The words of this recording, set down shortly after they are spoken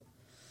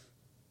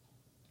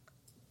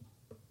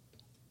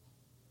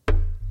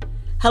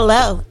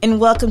Hello, and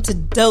welcome to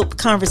Dope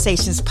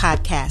Conversations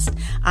Podcast.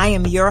 I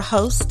am your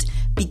host,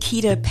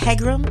 Bikita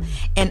Pegram,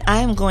 and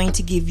I am going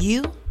to give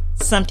you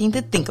something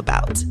to think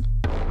about.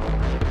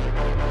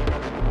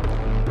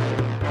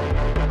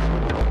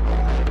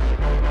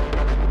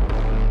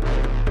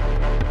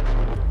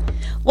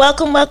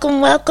 Welcome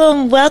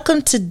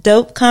to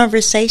Dope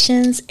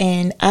Conversations,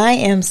 and I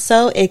am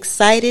so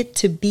excited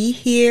to be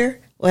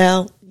here.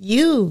 Well,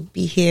 you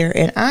be here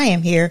and I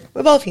am here.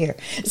 We're both here.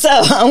 So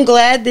I'm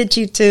glad that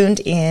you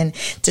tuned in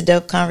to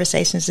Dope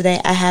Conversations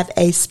today. I have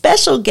a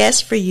special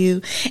guest for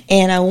you,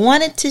 and I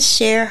wanted to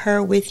share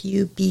her with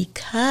you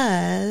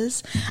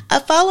because I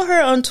follow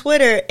her on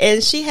Twitter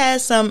and she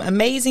has some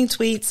amazing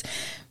tweets,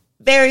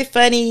 very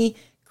funny,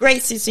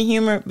 great sense of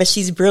humor, but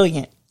she's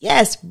brilliant.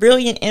 Yes,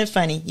 brilliant and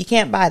funny. You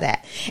can't buy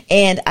that.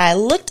 And I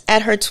looked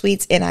at her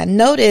tweets and I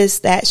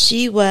noticed that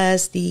she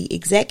was the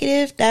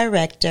executive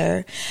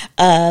director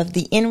of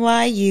the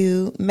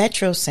NYU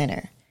Metro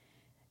Center.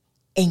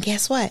 And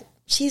guess what?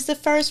 She's the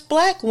first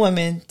Black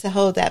woman to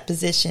hold that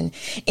position.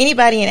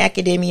 Anybody in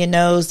academia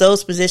knows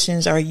those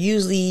positions are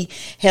usually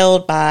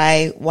held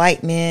by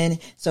white men.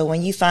 So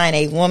when you find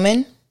a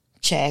woman,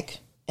 check,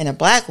 and a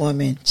Black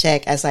woman,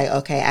 check, I was like,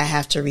 okay, I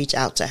have to reach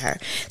out to her.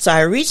 So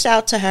I reached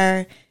out to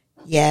her.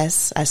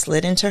 Yes, I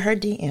slid into her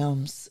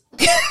DMs,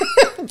 but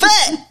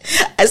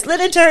I slid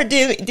into her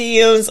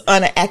DMs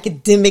on an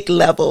academic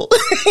level.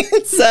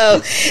 So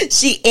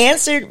she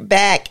answered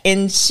back,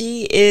 and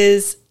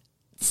she's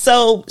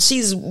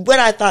what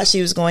I thought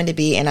she was going to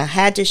be, and I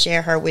had to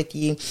share her with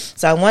you.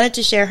 So I wanted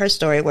to share her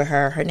story with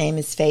her. Her name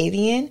is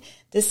Fabienne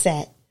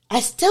Dissette. I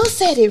still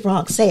said it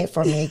wrong. Say it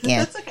for me again.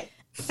 That's okay.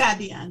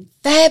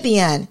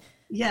 Fabienne.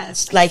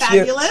 Yes. Like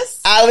fabulous.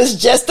 I was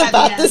just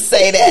about to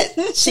say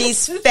that.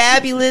 She's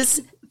fabulous,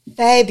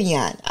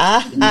 Fabienne.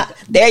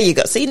 There you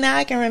go. See, now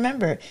I can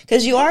remember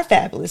because you are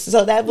fabulous.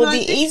 So that will be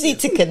easy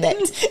to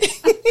connect.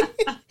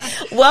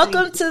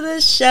 Welcome to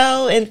the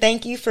show, and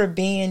thank you for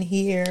being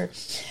here.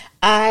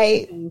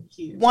 I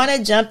want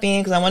to jump in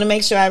because I want to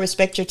make sure I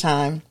respect your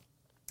time.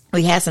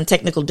 We had some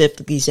technical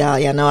difficulties, y'all.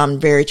 Y'all know I'm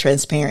very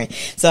transparent.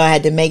 So I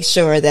had to make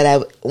sure that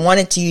I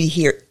wanted you to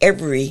hear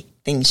everything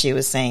she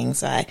was saying.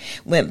 So I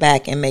went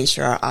back and made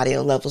sure our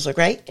audio levels are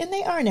great, and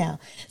they are now.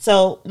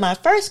 So my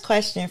first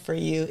question for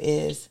you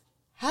is,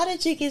 how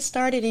did you get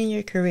started in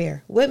your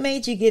career? What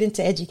made you get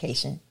into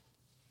education?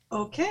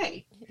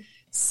 Okay.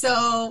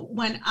 So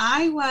when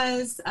I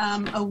was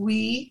a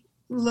wee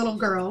little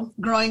girl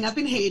growing up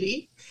in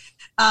Haiti,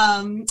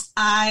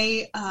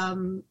 I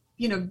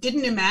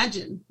didn't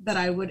imagine that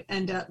I would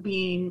end up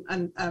being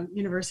a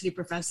university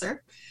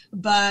professor,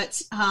 but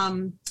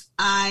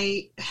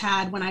I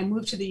had, when I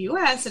moved to the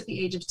U.S. at the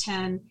age of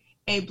 10,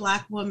 a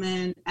Black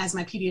woman as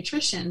my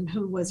pediatrician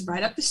who was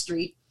right up the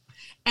street.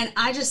 And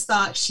I just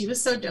thought she was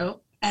so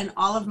dope. And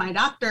all of my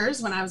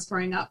doctors, when I was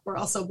growing up, were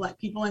also Black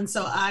people. And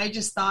so I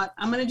just thought,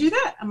 I'm going to do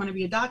that. I'm going to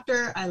be a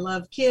doctor. I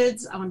love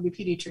kids. I want to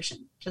be a pediatrician,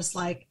 just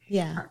like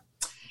her.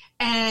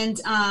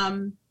 And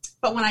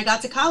but when I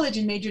got to college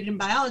and majored in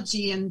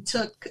biology and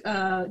took,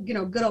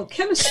 good old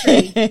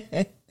chemistry,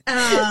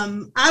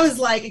 I was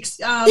like,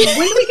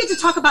 when do we get to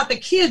talk about the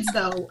kids,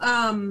 though?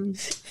 I'm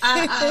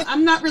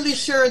not really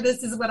sure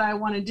this is what I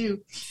want to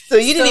do. So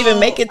you didn't even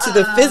make it to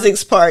the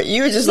physics part.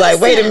 You were just like,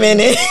 wait a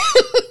minute.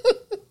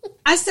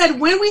 I said,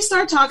 when we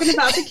start talking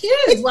about the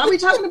kids, why are we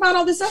talking about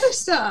all this other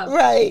stuff?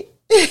 Right.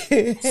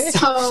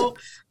 So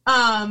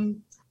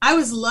I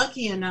was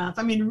lucky enough,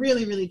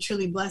 really, really,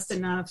 truly blessed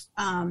enough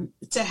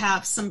to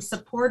have some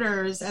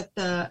supporters at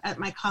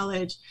my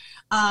college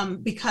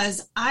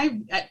because I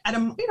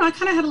kind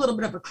of had a little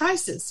bit of a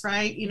crisis,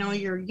 right? You know,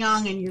 you're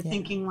young and you're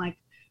thinking like,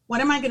 what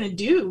am I going to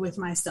do with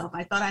myself?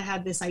 I thought I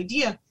had this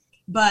idea,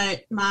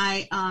 but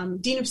my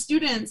dean of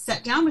students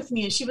sat down with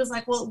me and she was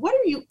like, well, what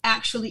are you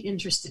actually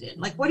interested in?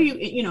 Like, what are you,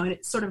 and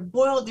it sort of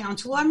boiled down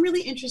to, well, I'm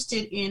really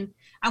interested in,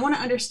 I want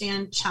to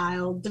understand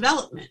child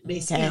development,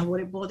 basically, what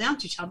it boiled down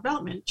to, child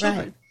development,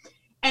 children. Right.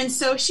 And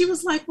so she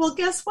was like, well,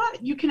 guess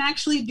what? You can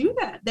actually do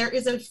that. There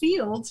is a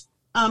field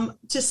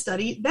to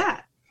study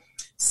that.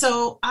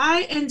 So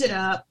I ended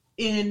up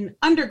in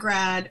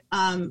undergrad,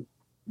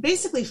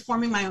 basically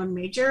forming my own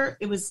major.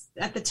 It was,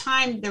 at the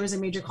time, there was a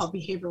major called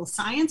behavioral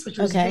science, which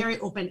was very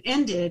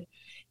open-ended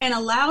and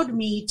allowed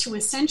me to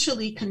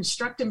essentially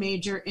construct a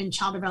major in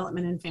child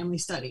development and family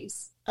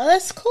studies. Oh,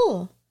 that's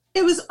cool.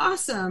 It was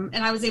awesome.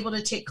 And I was able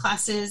to take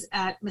classes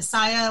at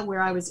Messiah,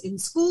 where I was in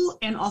school,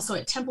 and also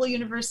at Temple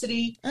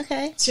University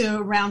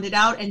to round it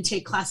out and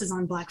take classes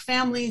on Black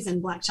families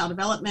and Black child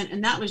development.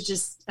 And that was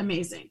just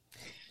amazing.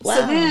 Wow.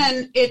 So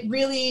then it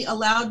really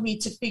allowed me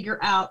to figure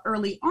out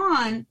early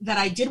on that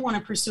I did want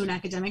to pursue an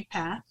academic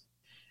path.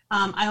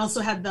 I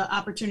also had the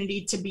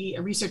opportunity to be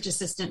a research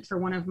assistant for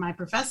one of my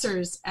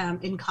professors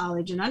in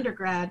college and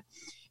undergrad.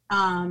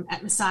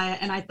 at Messiah.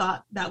 And I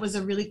thought that was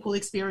a really cool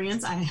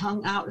experience. I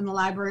hung out in the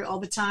library all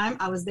the time.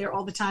 I was there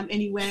all the time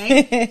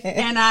anyway.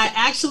 And I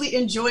actually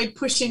enjoyed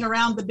pushing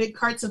around the big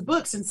carts of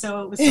books. And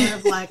so it was sort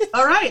of like,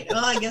 all right,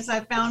 well, I guess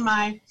I found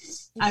my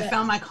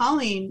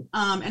calling.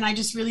 And I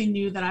just really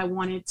knew that I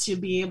wanted to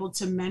be able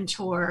to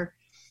mentor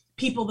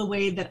people the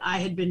way that I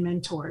had been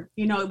mentored.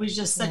 You know, it was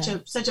just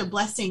such a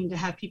blessing to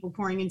have people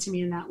pouring into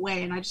me in that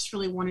way. And I just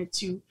really wanted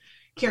to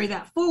carry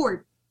that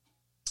forward.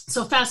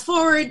 So fast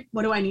forward,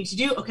 what do I need to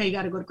do? Okay, you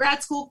got to go to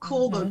grad school.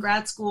 Cool, go to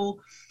grad school.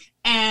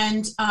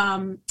 And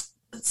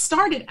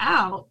started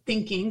out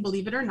thinking,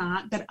 believe it or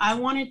not, that I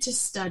wanted to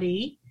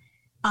study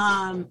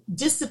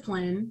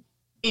discipline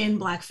in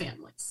Black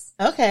families.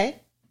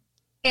 Okay.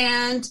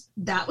 And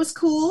that was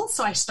cool.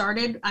 So I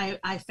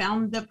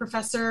found the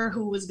professor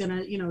who was going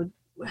to,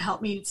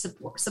 help me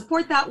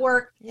support that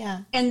work.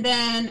 Yeah. And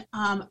then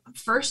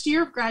first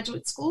year of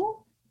graduate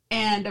school,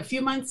 and a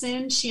few months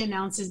in, she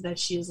announces that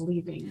she is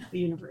leaving the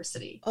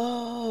university.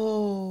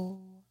 Oh.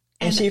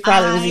 And she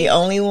probably was the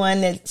only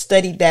one that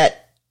studied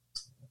that.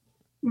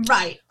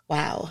 Right.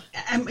 Wow.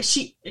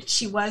 She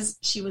was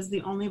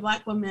the only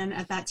Black woman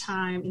at that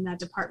time in that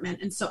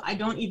department. And so I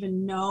don't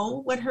even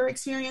know what her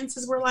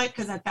experiences were like,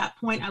 because at that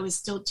point I was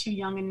still too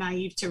young and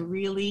naive to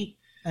really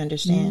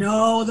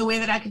know the way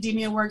that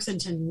academia works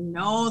and to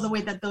know the way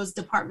that those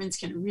departments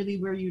can really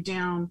wear you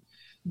down.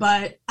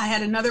 But I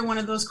had another one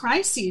of those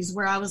crises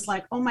where I was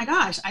like, oh my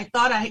gosh, I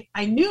thought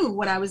I knew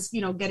what I was,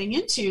 getting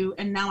into,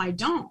 and now I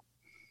don't.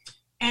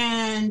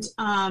 And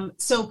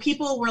so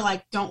people were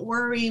like, don't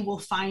worry, we'll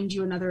find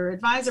you another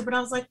advisor. But I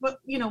was like, what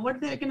are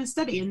they going to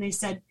study? And they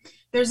said,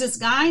 there's this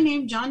guy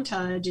named John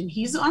Tudge, and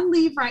he's on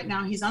leave right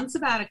now. He's on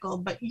sabbatical,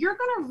 but you're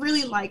going to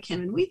really like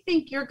him. And we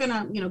think you're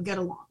going to, get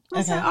along.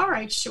 I said, all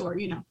right, sure,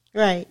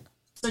 Right.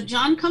 So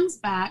John comes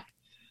back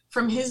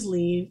from his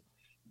leave,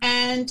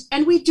 and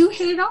we do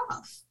hit it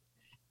off.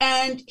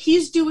 And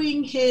he's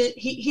doing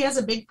he has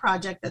a big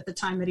project at the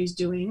time that he's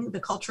doing, the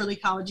Cultural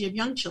Ecology of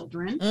Young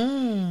Children.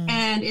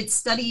 And it's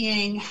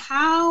studying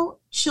how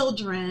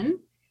children,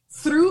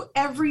 through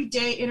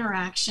everyday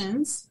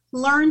interactions,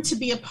 learn to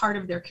be a part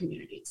of their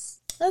communities.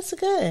 That's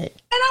good. And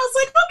I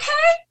was like,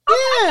 okay,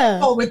 I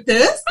can go with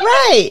this.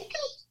 Right.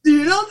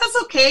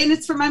 That's okay. And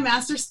it's for my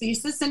master's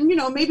thesis. And,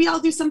 maybe I'll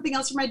do something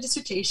else for my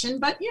dissertation.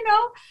 But,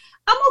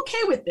 I'm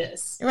okay with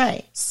this.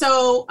 Right.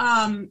 So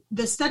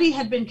the study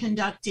had been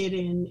conducted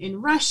in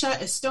Russia,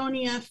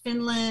 Estonia,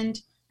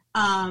 Finland,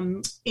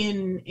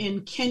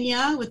 in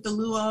Kenya with the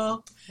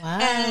Luo,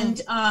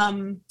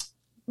 and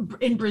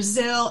in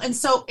Brazil. And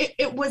so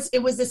it was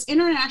this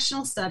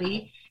international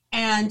study.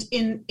 And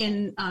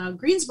in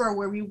Greensboro,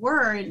 where we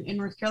were in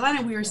North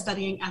Carolina, we were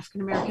studying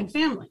African American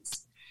families.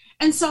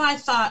 And so I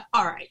thought,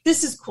 all right,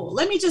 this is cool.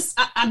 Let me just,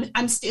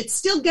 it's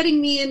still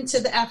getting me into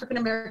the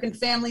African-American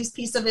families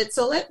piece of it.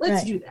 So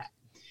let's do that.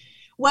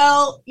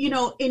 Well,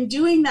 in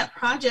doing that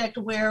project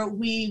where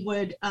we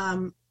would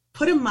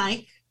put a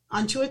mic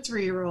onto a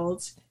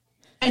 3-year-old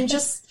and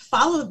just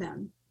follow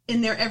them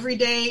in their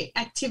everyday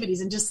activities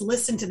and just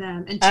listen to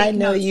them. And take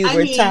notes. You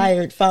were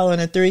tired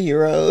following a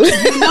 3-year-old.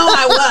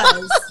 I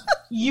was.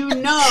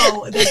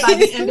 That by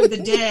the end of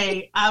the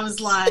day, I was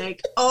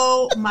like,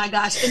 oh my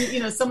gosh.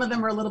 And, some of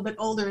them are a little bit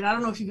older. And I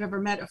don't know if you've ever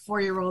met a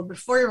 4-year-old, but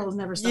 4-year-olds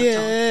never stop talking.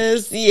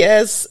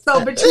 Yes.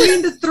 So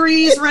between the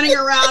 3s running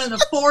around and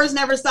the 4s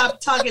never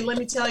stop talking, let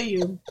me tell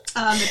you,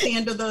 at the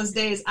end of those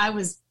days, I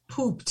was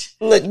pooped.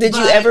 Look, did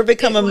you ever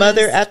become a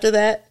mother after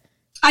that?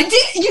 I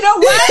did. You know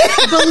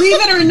what? Believe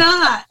it or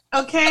not.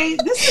 Okay.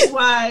 This is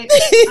why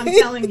I'm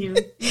telling you.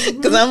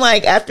 Because I'm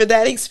like, after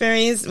that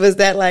experience, was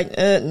that like,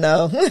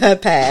 no, I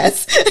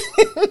pass.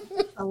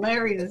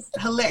 Hilarious.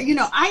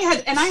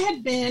 I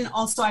had been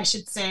also, I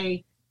should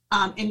say,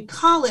 in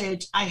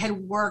college, I had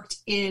worked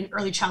in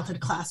early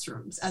childhood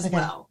classrooms as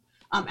well.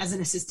 As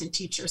an assistant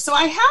teacher. So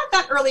I had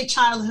that early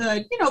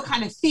childhood,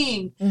 kind of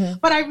thing,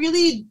 but I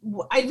really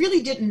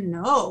didn't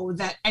know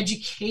that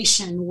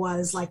education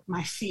was like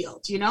my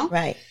field,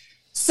 Right.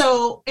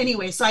 So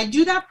anyway, so I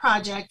do that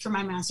project for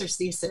my master's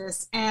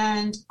thesis,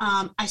 and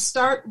I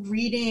start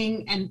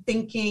reading and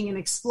thinking and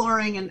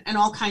exploring and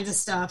all kinds of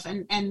stuff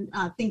and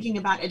thinking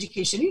about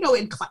education,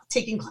 in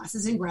taking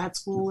classes in grad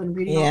school and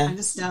reading all kinds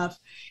of stuff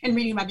and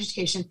reading about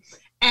education.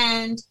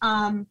 And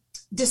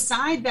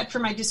decide that for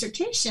my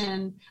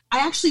dissertation, I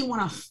actually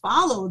want to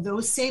follow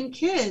those same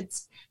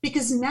kids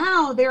because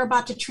now they're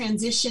about to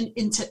transition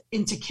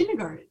into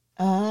kindergarten.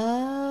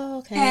 Oh,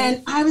 okay.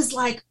 And I was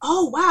like,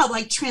 oh, wow,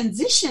 like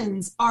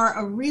transitions are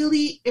a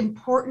really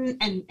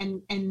important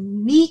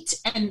and neat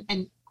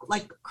and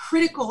like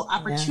critical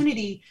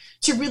opportunity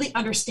to really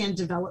understand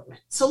development.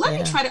 So let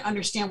me try to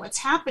understand what's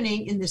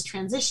happening in this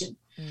transition.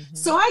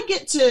 So I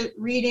get to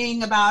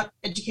reading about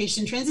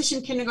education,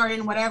 transition,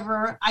 kindergarten,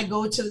 whatever. I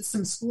go to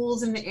some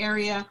schools in the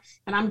area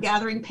and I'm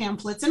gathering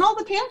pamphlets, and all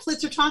the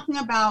pamphlets are talking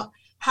about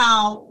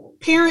how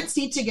parents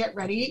need to get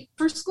ready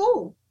for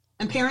school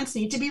and parents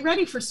need to be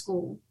ready for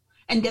school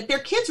and get their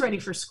kids ready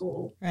for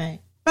school. Right.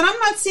 But I'm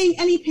not seeing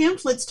any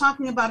pamphlets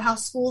talking about how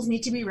schools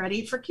need to be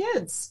ready for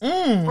kids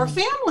or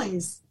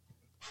families.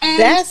 And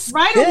That's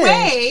right good.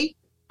 away,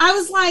 I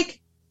was like,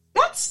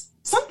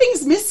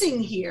 something's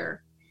missing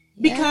here.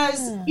 Because,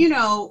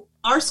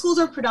 our schools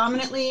are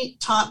predominantly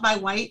taught by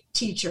white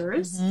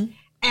teachers. Mm-hmm.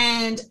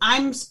 And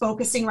I'm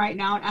focusing right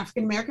now on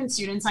African American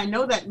students. I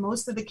know that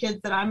most of the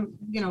kids that I'm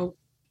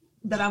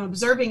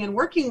observing and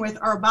working with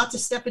are about to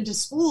step into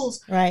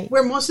schools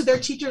where most of their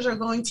teachers are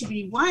going to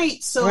be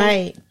white. So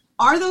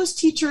are those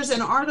teachers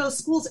and are those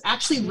schools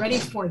actually ready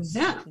for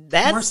them?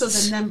 More so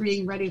than them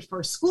being ready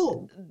for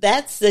school?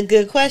 That's a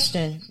good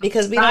question,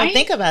 because we don't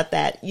think about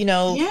that.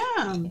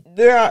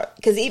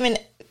 Because even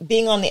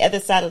being on the other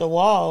side of the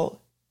wall,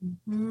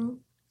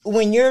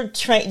 when you're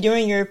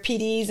during your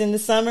PDs in the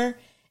summer,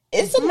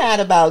 it's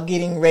not about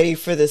getting ready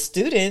for the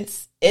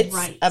students. It's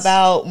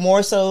about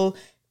more so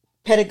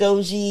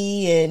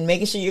pedagogy and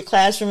making sure your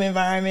classroom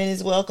environment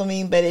is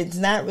welcoming, but it's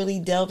not really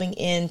delving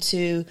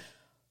into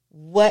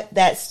what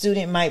that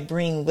student might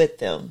bring with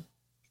them.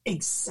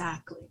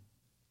 Exactly.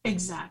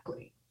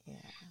 Yeah.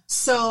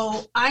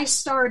 So I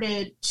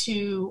started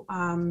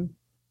to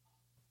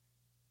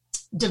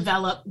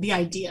develop the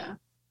idea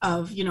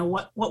of,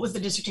 what was the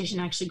dissertation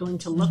actually going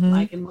to look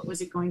like and what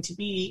was it going to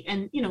be?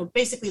 And,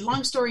 basically,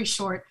 long story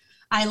short,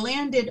 I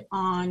landed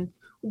on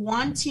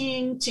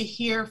wanting to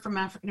hear from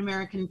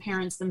African-American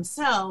parents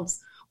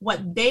themselves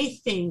what they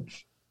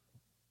think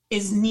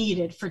is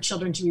needed for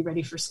children to be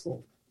ready for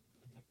school.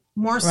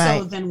 More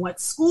so than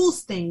what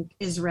schools think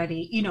is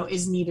ready,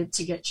 is needed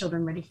to get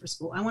children ready for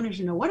school. I wanted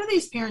to know, what do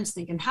these parents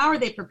think, and how are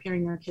they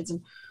preparing their kids,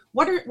 and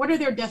what are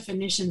their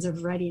definitions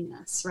of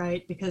readiness,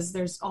 right? Because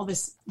there's all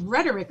this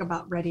rhetoric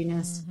about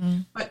readiness,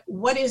 but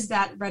what is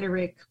that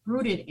rhetoric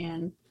rooted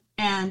in?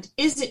 And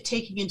is it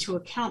taking into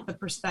account the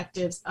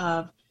perspectives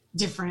of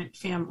different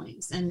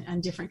families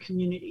and different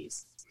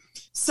communities?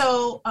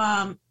 So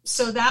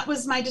that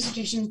was my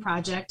dissertation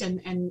project,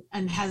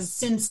 and has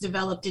since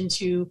developed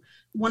into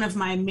one of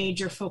my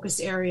major focus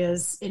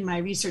areas in my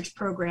research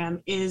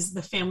program is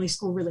the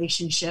family-school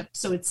relationship.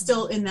 So it's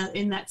still in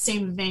that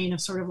same vein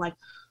of sort of like,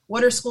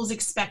 what are schools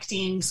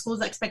expecting?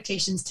 Schools'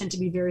 expectations tend to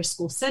be very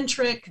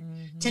school-centric,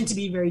 tend to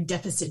be very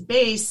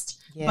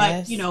deficit-based.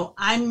 Yes. But,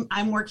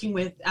 I'm working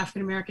with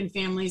African-American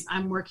families.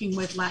 I'm working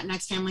with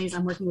Latinx families.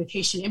 I'm working with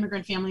Haitian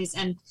immigrant families.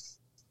 And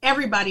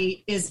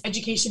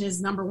education is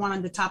number one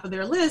on the top of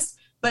their list.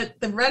 But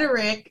the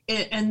rhetoric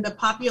and the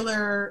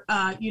popular,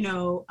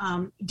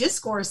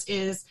 discourse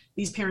is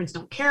these parents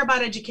don't care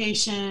about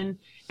education,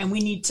 and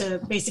we need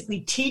to basically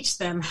teach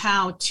them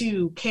how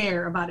to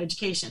care about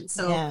education.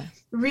 So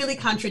really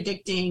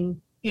contradicting,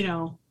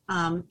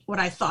 what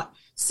I thought.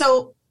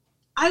 So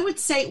I would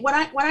say what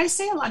I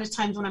say a lot of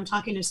times when I'm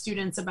talking to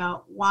students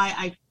about why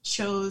I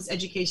chose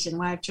education,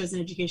 why I've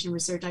chosen education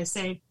research, I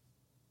say,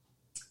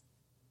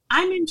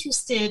 I'm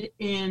interested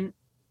in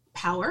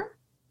power.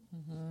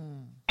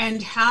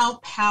 And how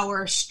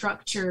power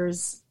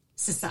structures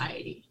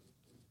society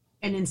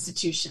and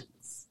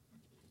institutions,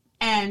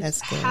 and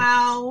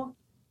how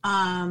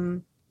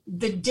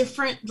the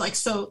different,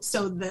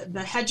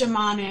 the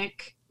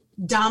hegemonic,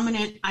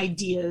 dominant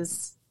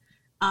ideas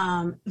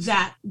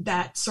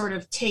that sort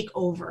of take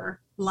over,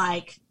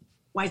 like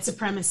white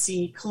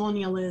supremacy,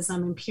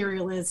 colonialism,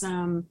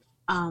 imperialism,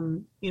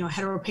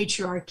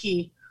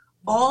 heteropatriarchy,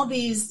 all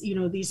these,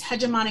 these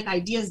hegemonic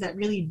ideas that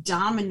really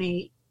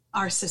dominate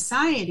our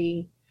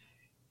society.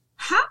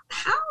 How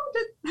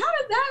did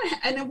that,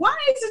 and why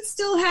is it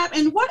still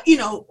happening? And what,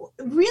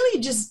 really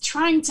just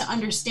trying to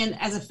understand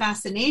as a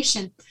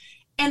fascination,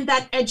 and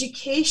that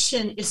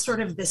education is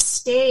sort of the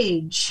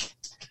stage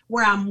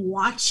where I'm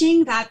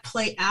watching that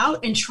play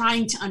out and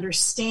trying to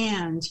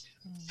understand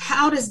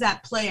how does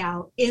that play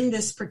out in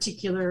this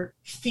particular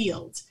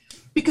field?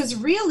 Because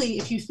really,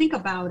 if you think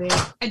about it,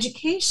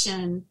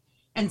 education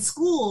and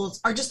schools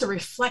are just a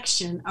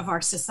reflection of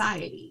our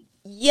society.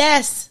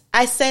 Yes,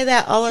 I say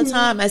that all the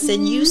time. I said,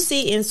 you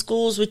see in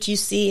schools what you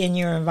see in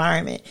your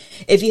environment.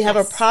 If you have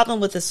a problem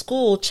with a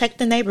school, check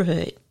the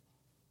neighborhood.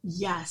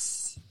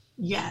 Yes.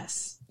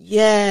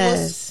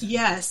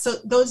 So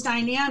those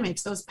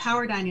dynamics, those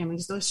power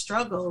dynamics, those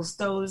struggles,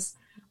 those,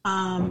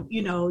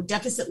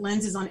 deficit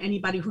lenses on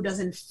anybody who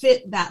doesn't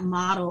fit that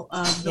model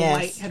of the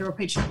white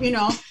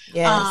heteropatriarchal,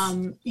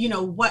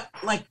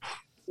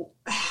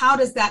 how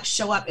does that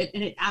show up?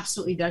 And it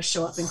absolutely does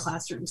show up in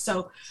classrooms.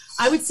 So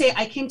I would say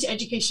I came to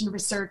education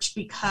research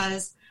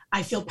because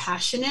I feel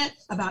passionate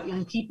about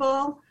young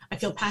people. I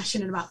feel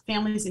passionate about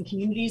families and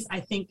communities.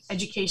 I think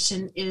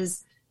education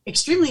is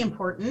extremely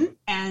important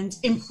and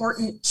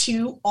important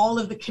to all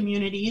of the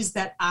communities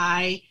that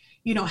I,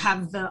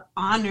 have the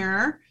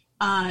honor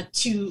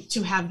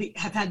to have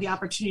had the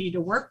opportunity to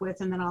work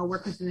with, and that I'll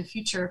work with in the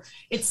future.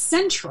 It's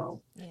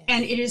central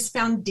and it is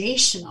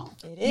foundational,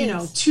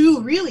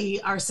 to really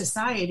our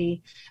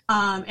society.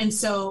 And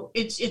so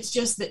it's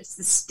just that it's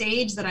the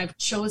stage that I've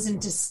chosen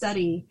to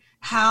study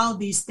how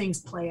these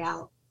things play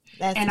out.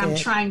 I'm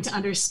trying to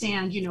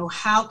understand,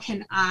 how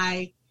can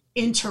I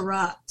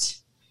interrupt,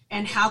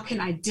 and how can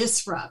I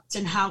disrupt,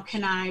 and how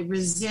can I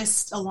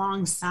resist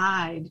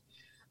alongside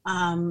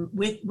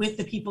with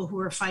the people who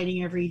are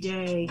fighting every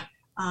day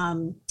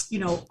on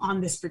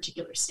this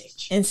particular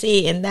stage.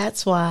 And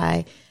that's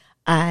why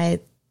I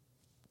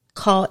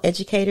call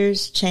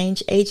educators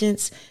change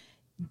agents.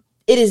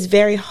 It is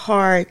very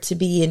hard to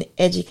be an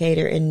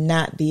educator and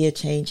not be a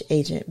change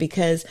agent,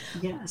 because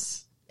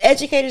yes,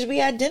 educators,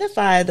 we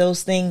identify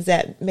those things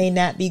that may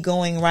not be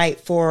going right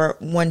for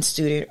one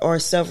student or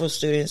several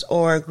students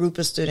or a group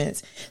of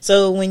students.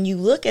 So when you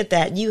look at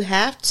that, you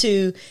have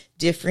to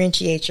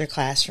differentiate your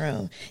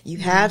classroom. You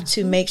have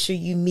to make sure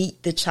you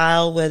meet the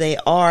child where they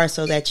are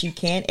so that you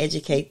can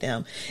educate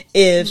them.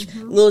 If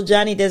little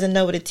Johnny doesn't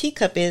know what a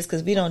teacup is,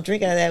 because we don't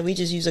drink out of that, we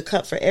just use a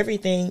cup for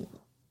everything,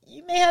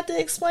 you may have to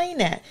explain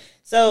that.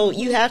 So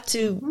you have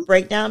to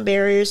break down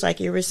barriers, like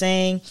you were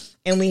saying,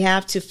 and we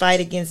have to fight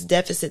against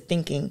deficit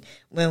thinking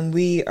when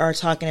we are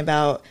talking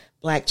about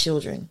Black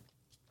children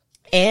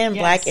and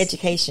Black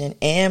education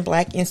and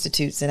Black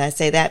institutes. And I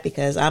say that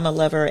because I'm a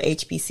lover of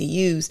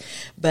HBCUs,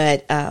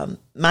 but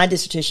my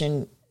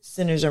dissertation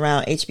centers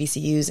around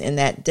HBCUs, and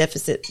that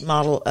deficit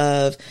model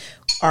of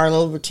our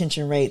low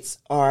retention rates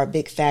are a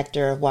big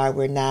factor of why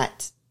we're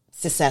not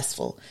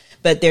successful.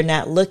 But they're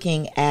not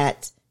looking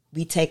at,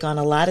 we take on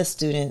a lot of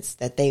students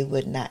that they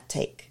would not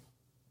take.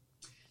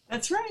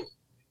 That's right.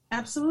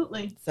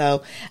 Absolutely.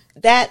 So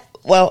I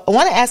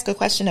want to ask a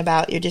question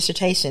about your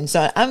dissertation.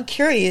 So I'm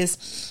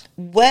curious,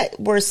 what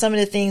were some of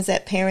the things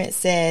that parents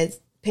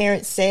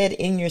said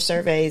in your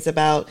surveys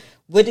about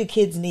what do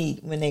kids need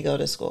when they go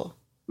to school?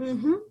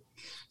 Mm-hmm.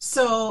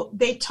 So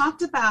they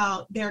talked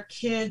about their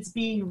kids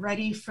being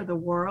ready for the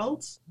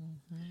world,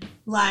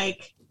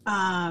 like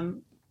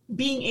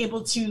being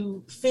able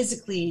to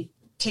physically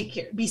take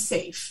care, be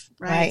safe,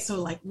 right?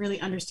 So like really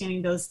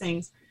understanding those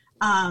things.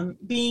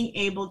 Being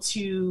able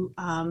to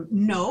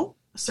know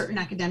certain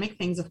academic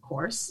things, of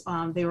course.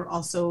 They were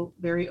also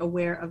very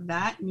aware of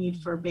that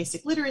need for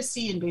basic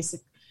literacy and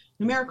basic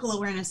numerical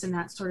awareness and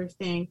that sort of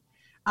thing.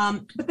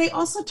 But they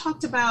also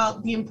talked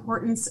about the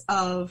importance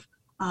of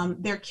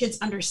their kids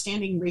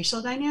understanding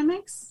racial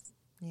dynamics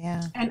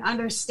and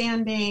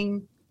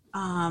understanding,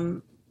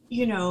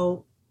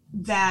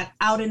 that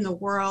out in the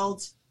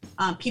world,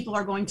 people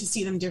are going to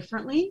see them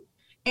differently.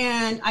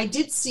 And I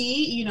did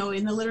see,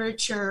 in the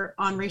literature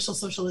on racial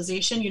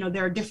socialization,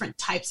 there are different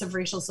types of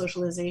racial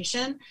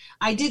socialization.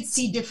 I did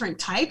see different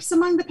types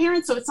among the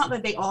parents. So it's not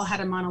that they all had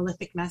a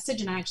monolithic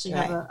message. And I actually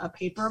have a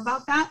paper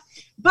about that.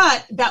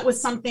 But that was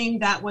something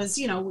that was,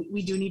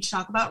 we do need to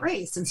talk about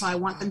race. And so I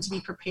want them to be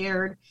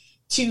prepared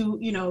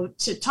to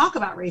talk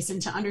about race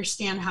and to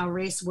understand how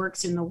race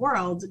works in the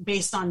world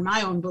based on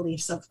my own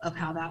beliefs of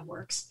how that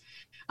works.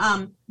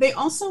 They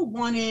also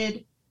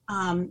wanted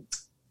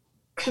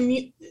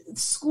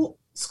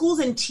schools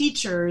and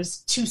teachers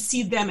to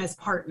see them as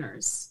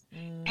partners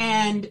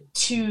and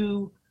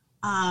to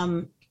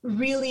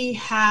really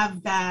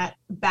have that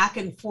back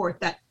and forth,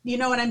 that, you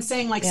know what I'm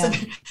saying? Like, so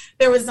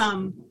there was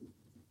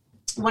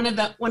one of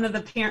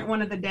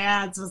the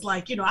dads was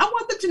like, I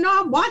want them to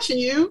know I'm watching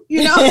you,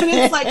 and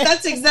it's like,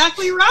 that's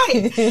exactly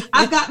right.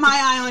 I've got my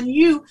eye on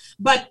you,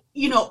 but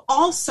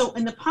also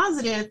in the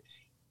positive,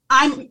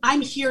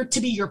 I'm here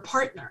to be your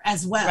partner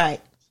as well.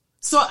 Right.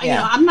 So,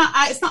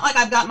 it's not like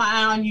I've got my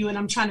eye on you and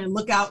I'm trying to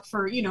look out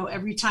for,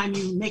 every time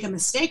you make a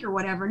mistake or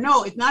whatever.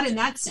 No, it's not in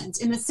that sense.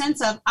 In the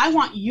sense of, I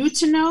want you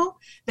to know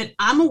that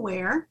I'm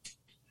aware.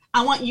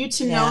 I want you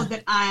to know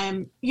that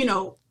I'm,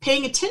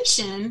 paying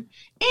attention,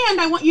 and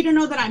I want you to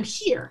know that I'm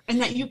here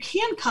and that you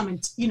can come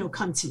and,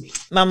 come to me.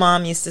 My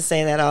mom used to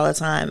say that all the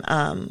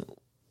time.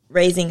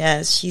 Raising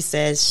us, she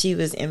says she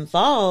was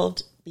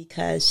involved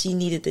because she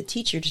needed the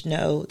teacher to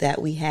know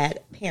that we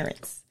had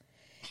parents.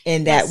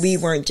 And that we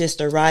weren't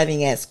just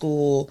arriving at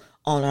school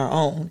on our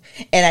own.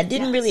 And I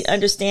didn't really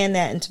understand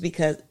that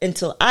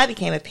until I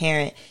became a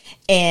parent,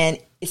 and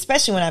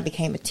especially when I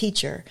became a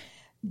teacher.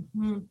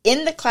 In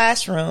the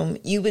classroom,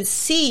 you would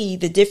see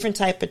the different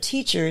type of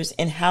teachers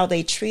and how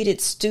they treated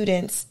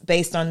students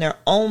based on their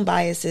own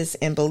biases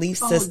and belief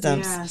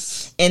systems.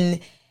 Yes. And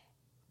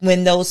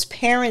when those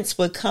parents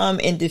would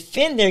come and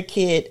defend their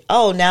kid,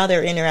 now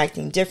they're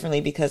interacting differently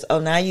because,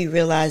 now you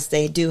realize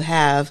they do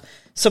have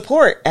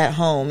support at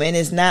home, and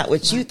it's not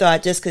what you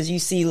thought just because you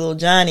see little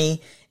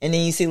Johnny and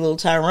then you see little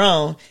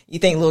Tyrone. You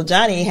think little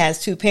Johnny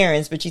has two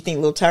parents, but you think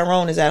little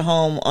Tyrone is at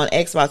home on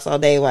Xbox all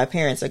day while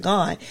parents are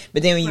gone.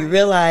 But then when you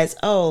realize,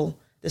 the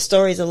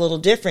story's a little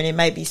different, it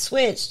might be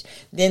switched,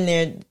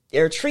 then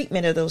their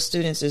treatment of those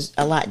students is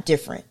a lot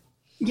different.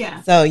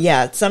 Yeah.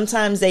 So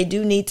sometimes they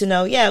do need to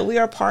know, we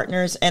are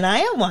partners, and I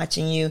am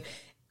watching you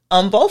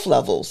on both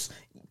levels.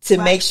 To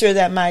make sure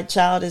that my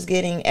child is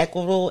getting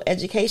equitable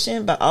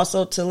education, but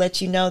also to let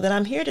you know that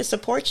I'm here to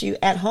support you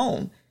at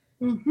home.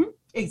 Mm-hmm.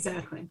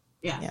 Exactly.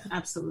 Yeah,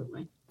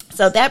 absolutely.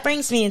 So that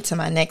brings me into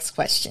my next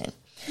question.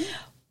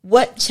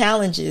 What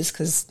challenges,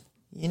 because,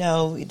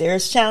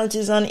 there's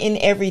challenges in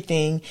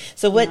everything.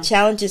 So what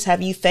challenges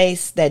have you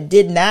faced that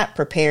did not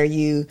prepare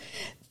you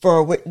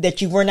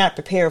that you were not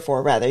prepared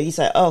for, rather? You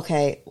said,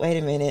 okay, wait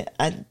a minute.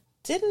 I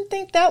didn't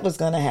think that was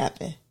going to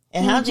happen.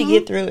 And how'd you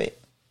get through it?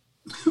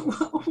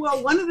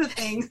 Well, one of the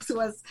things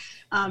was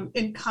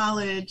in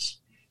college,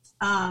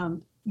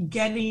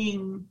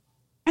 getting,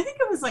 I think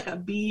it was like a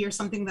B or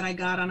something that I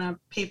got on a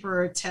paper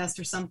or a test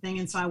or something.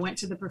 And so I went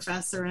to the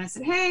professor and I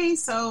said, hey,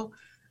 so,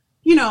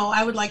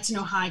 I would like to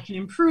know how I can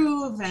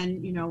improve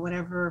and,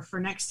 whatever for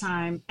next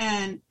time.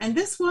 And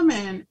this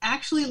woman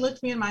actually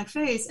looked me in my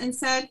face and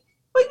said,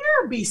 well,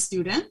 you're a B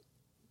student.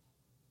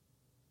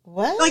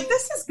 What? Like,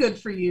 this is good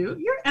for you.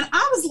 And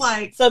I was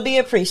like, so be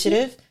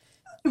appreciative.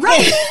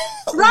 Right.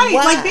 Right.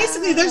 Wow. Like,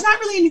 basically there's not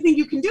really anything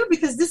you can do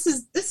because this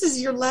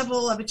is your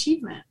level of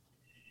achievement.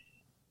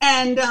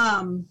 And,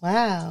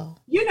 wow.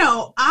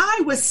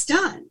 I was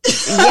stunned.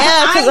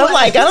 Yeah. Cause I'm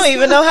like, I don't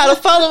even know how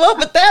to follow up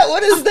with that.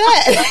 What is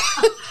that?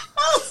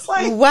 I was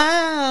like,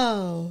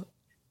 wow.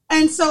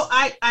 And so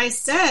I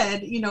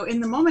said, in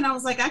the moment I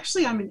was like,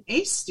 actually, I'm an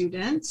A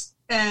student.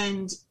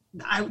 And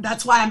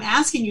that's why I'm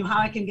asking you how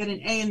I can get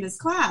an A in this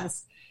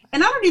class.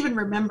 And I don't even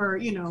remember,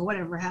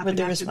 whatever happened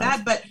after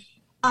that. But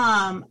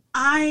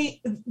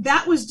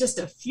that was just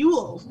a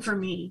fuel for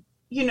me,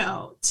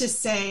 to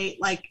say,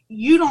 like,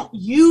 you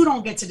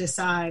don't get to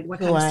decide what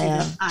kind of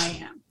student I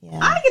am. Yeah.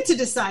 I get to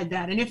decide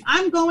that. And if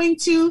I'm going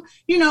to,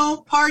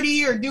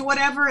 party or do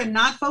whatever and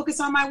not focus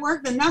on my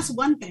work, then that's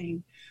one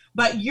thing.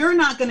 But you're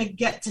not going to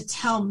get to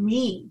tell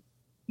me,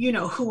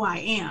 who I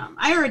am.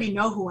 I already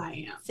know who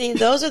I am. See,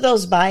 those are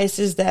those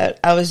biases that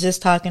I was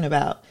just talking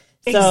about.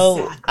 So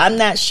exactly. I'm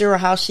not sure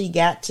how she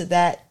got to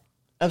that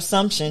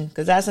assumption,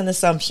 because that's an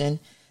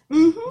assumption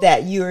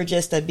that you are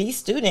just a B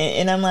student.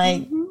 And I'm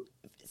like,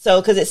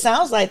 so, because it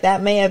sounds like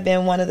that may have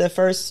been one of the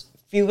first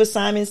few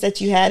assignments that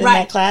you had in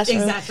that classroom.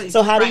 Exactly.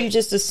 So how do you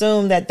just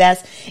assume that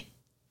that's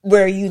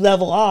where you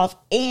level off?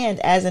 And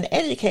as an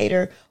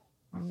educator,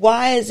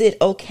 why is it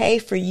okay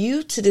for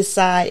you to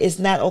decide it's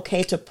not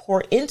okay to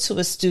pour into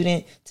a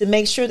student to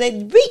make sure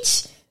they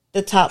reach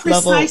the top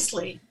level?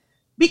 Precisely.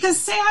 Because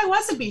say I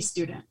was a B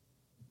student.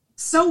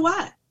 So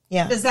what?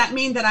 Yeah. Does that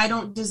mean that I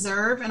don't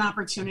deserve an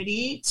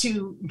opportunity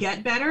to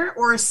get better,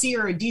 or a C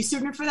or a D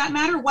student for that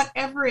matter?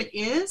 Whatever it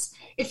is,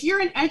 if you're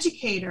an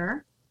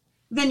educator,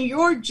 then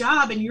your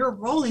job and your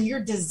role and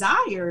your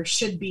desire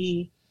should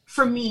be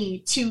for me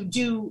to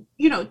do,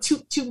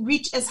 to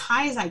reach as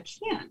high as I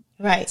can.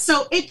 Right.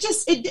 So it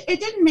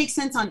didn't make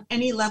sense on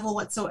any level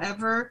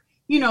whatsoever.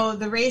 The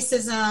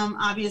racism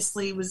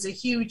obviously was a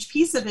huge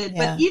piece of it.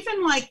 Yeah. But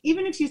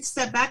even if you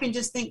step back and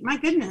just think, my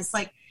goodness,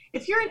 like,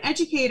 if you're an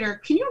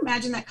educator, can you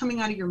imagine that coming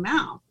out of your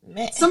mouth?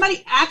 Man.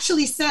 Somebody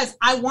actually says,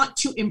 I want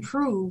to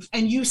improve.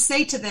 And you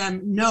say to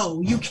them,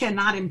 no, you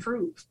cannot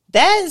improve.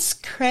 That's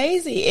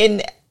crazy.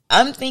 And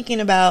I'm thinking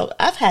about,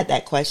 I've had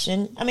that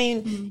question. I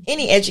mean,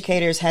 any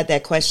educators had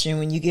that question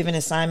when you give an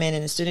assignment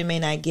and a student may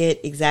not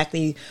get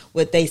exactly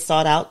what they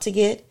sought out to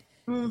get.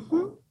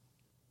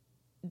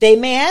 They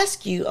may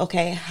ask you,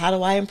 okay, how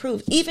do I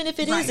improve? Even if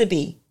it is a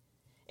B.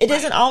 It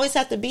doesn't always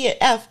have to be an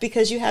F,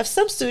 because you have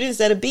some students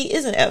that a B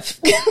is an F.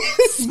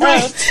 So,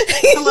 right.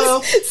 Hello.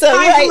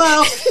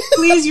 Hello.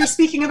 Please, you're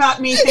speaking about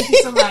me. Thank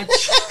you so much.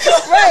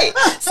 Right.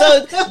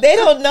 So they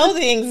don't know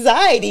the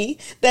anxiety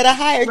that a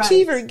high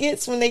achiever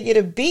gets when they get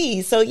a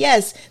B. So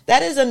yes,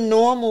 that is a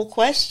normal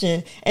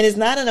question, and it's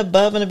not an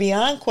above and a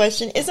beyond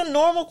question. It's a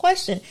normal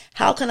question.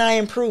 How can I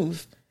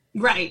improve?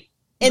 Right.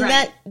 And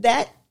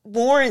that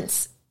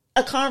warrants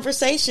a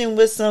conversation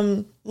with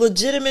some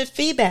legitimate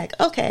feedback.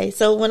 Okay,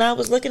 so when I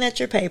was looking at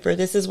your paper,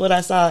 this is what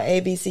I saw, A,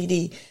 B, C,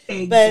 D.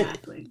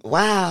 Exactly. But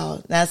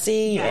wow. Now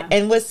see,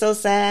 and what's so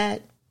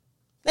sad,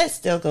 that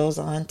still goes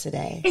on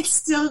today. It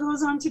still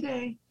goes on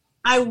today.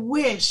 I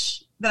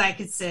wish that I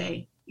could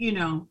say,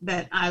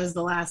 that I was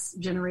the last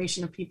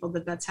generation of people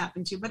that's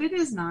happened to, but it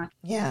is not.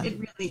 Yeah. It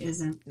really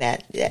isn't.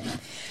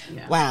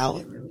 Wow.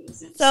 It really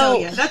isn't.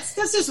 So that's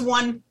just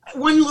one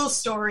little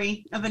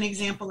story of an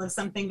example of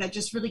something that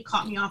just really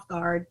caught me off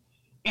guard.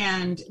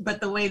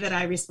 But the way that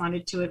I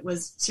responded to it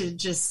was to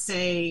just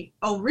say,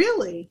 oh,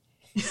 really?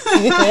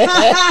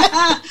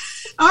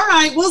 All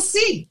right, we'll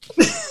see.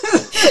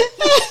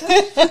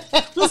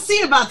 We'll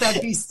see about that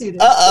B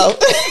student.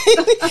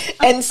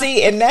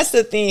 And that's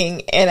the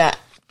thing. And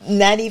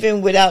not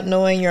even without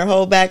knowing your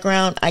whole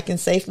background, I can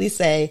safely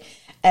say,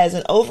 as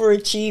an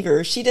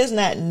overachiever, she does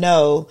not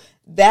know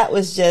that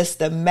was just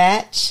the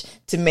match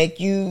to make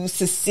you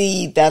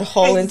succeed that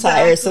whole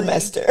entire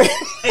semester.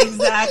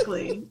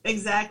 Exactly.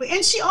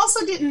 And she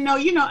also didn't know,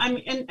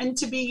 and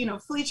to be,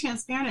 fully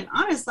transparent and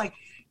honest, like,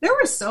 there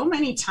were so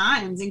many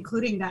times,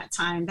 including that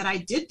time, that I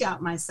did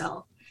doubt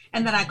myself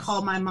and that I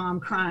called my mom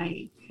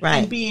crying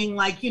and being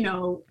like,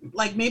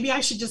 like, maybe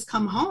I should just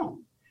come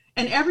home.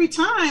 And every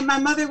time my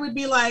mother would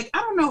be like, I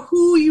don't know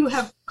who you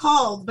have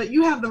called, but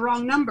you have the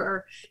wrong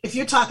number if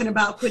you're talking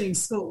about quitting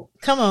school.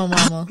 Come on,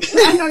 Mama.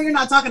 I know you're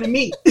not talking to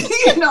me,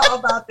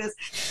 about this.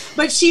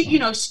 But she,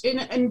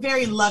 and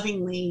very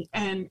lovingly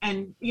and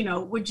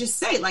would just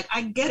say, like,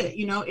 I get it.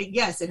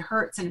 Yes, it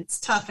hurts and it's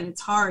tough and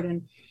it's hard.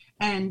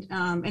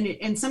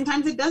 And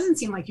sometimes it doesn't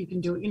seem like you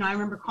can do it. I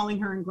remember calling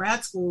her in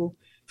grad school,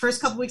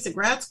 first couple weeks of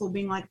grad school,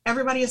 being like,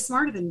 everybody is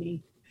smarter than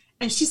me.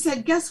 And she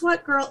said, guess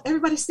what, girl?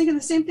 Everybody's thinking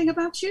the same thing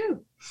about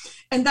you.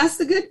 And that's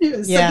the good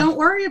news. Yeah. So don't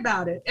worry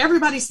about it.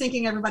 Everybody's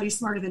thinking everybody's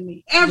smarter than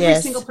me. Every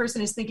single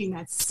person is thinking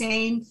that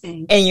same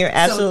thing. And you're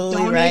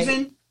absolutely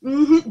right.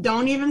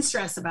 Don't even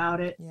stress about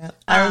it. Yeah.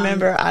 I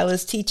remember I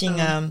was teaching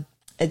a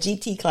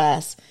GT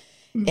class.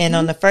 And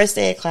on the first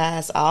day of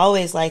class, I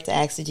always like to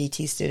ask the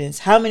GT students,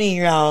 how many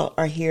of y'all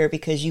are here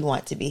because you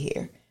want to be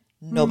here?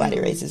 Nobody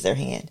raises their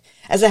hand.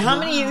 I said, how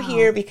many of you are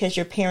here because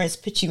your parents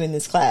put you in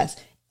this class?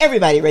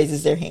 Everybody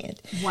raises their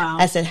hand. Wow.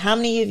 I said, how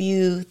many of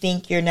you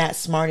think you're not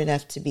smart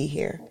enough to be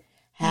here?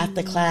 Half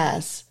the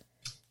class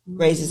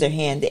raises their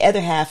hand. The other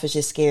half is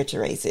just scared to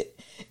raise it.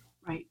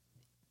 Right.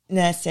 And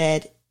I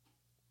said,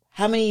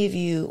 how many of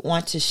you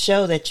want to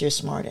show that you're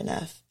smart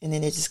enough? And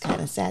then it just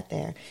kind of sat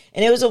there.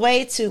 And it was a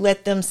way to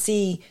let them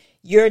see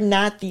you're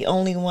not the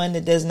only one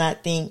that does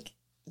not think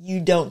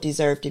you don't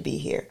deserve to be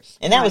here.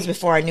 And that was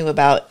before I knew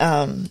about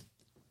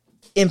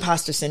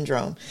imposter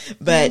syndrome.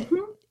 But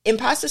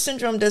imposter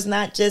syndrome does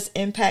not just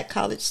impact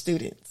college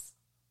students.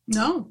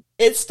 No.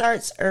 It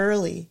starts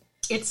early.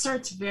 It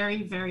starts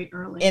very, very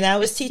early. And I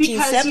was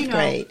teaching seventh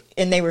grade,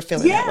 and they were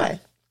feeling that way.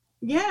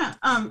 Yeah.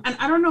 And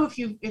I don't know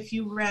if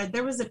you read,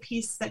 there was a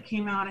piece that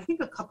came out, I think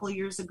a couple of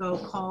years ago,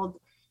 called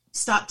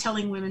Stop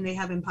Telling Women They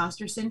Have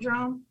Imposter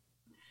Syndrome.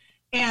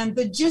 And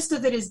the gist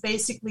of it is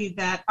basically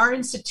that our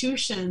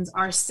institutions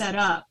are set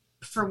up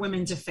for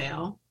women to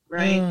fail,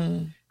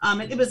 right?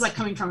 It was like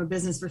coming from a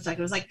business perspective.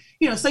 It was like,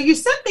 so you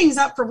set things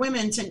up for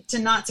women to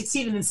not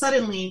succeed. And then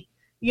suddenly,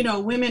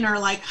 women are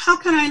like, how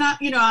can I not,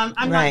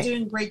 I'm not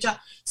doing a great job.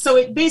 So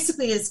it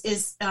basically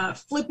is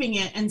flipping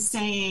it and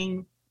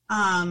saying,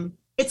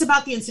 it's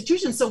about the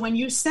institution. So when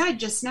you said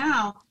just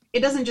now, it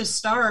doesn't just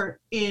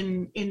start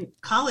in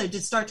college,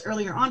 it starts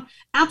earlier on.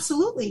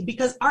 Absolutely,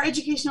 because our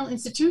educational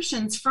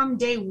institutions from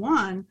day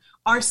one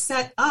are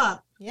set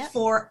up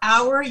for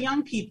our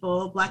young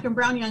people, Black and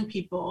brown young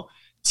people,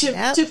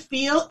 to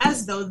feel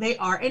as though they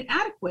are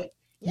inadequate.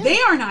 They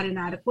are not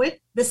inadequate.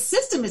 The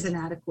system is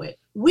inadequate.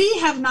 We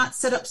have not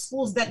set up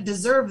schools that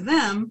deserve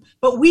them,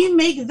 but we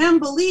make them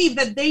believe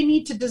that they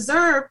need to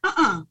deserve.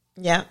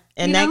 Yeah,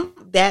 and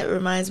that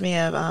reminds me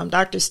of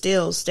Dr.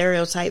 Steele's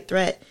Stereotype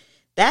Threat.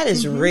 That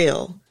is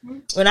real.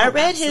 When I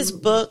read his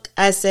book,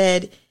 I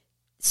said,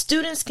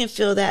 students can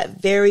feel that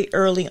very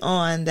early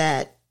on,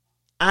 that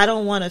I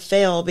don't want to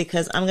fail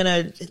because I'm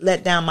going to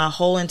let down my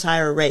whole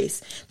entire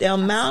race. The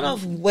amount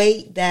of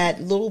weight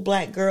that little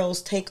Black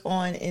girls take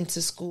on into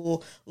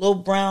school, little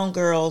brown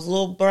girls,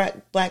 little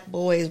Black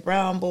boys,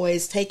 brown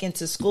boys take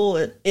into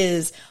school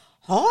is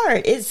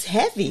hard. It's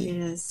heavy.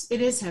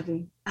 It is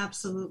heavy.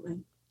 Absolutely.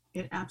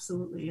 It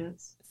absolutely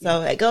is.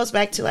 So it goes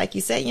back to, like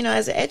you said,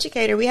 as an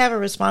educator, we have a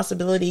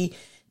responsibility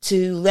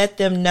to let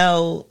them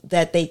know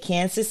that they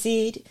can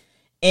succeed.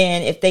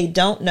 And if they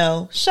don't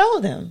know, show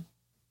them.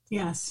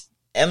 Yes.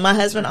 And my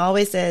husband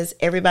always says,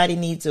 everybody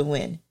needs a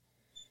win.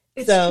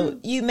 It's so true.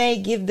 You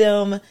may give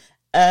them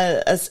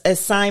a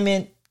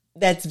assignment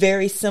that's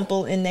very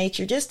simple in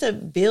nature, just to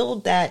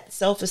build that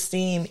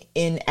self-esteem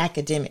in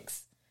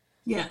academics.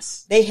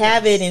 Yes. They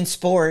have it in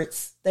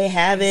sports. They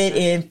have it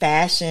in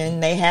fashion.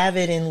 They have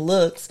it in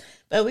looks.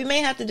 But we may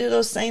have to do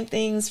those same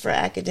things for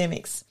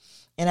academics.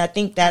 And I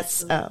think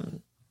that's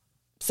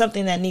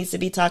something that needs to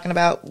be talking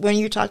about. When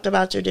you talked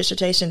about your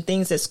dissertation,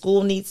 things that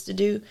schools need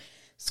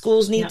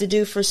to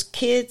do for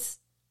kids,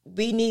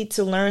 we need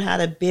to learn how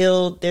to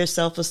build their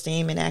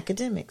self-esteem in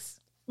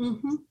academics.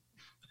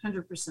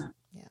 100%.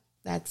 Yeah,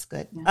 that's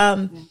good.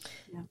 Yeah.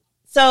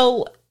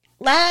 So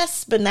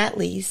last but not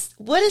least,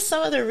 what is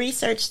some of the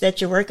research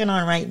that you're working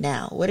on right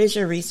now? What is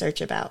your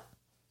research about?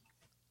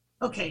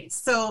 Okay,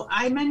 so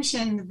I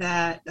mentioned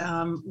that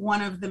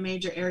one of the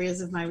major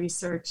areas of my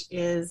research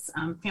is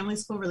family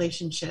school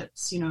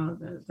relationships,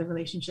 the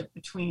relationship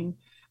between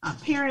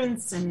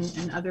parents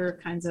and other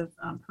kinds of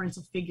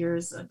parental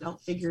figures,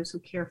 adult figures who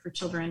care for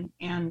children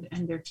and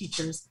their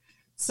teachers.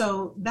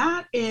 So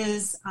that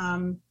is,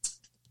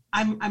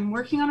 I'm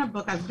working on a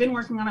book. I've been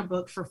working on a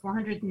book for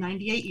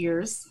 498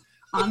 years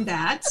on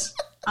that.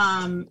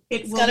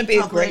 It's going to be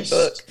a great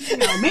book.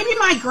 Maybe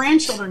my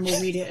grandchildren will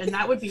read it, and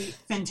that would be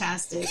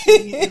fantastic.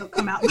 Maybe it'll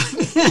come out.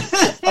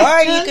 Or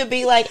you could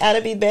be like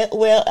Ada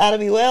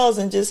B. Wells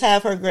and just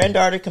have her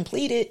granddaughter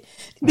complete it.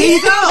 There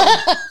you go.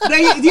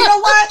 You know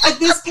what? At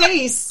this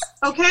pace,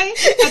 okay?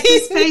 At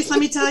this pace, let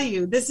me tell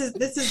you, this is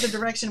the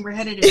direction we're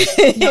headed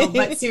in. No,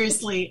 but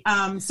seriously,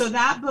 so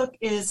that book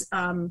is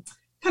kind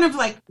of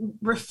like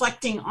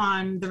reflecting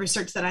on the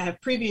research that I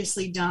have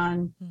previously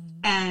done,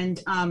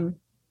 and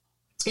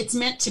it's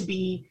meant to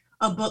be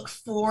a book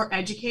for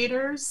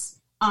educators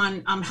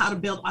on how to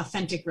build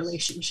authentic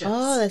relationships.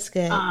 Oh, that's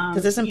good,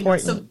 because it's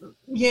important.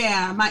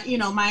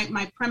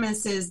 My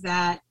premise is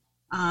that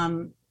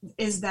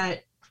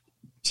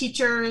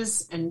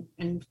teachers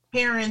and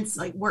parents,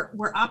 like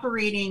we're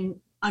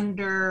operating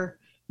under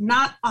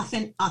not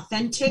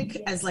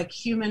authentic as like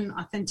human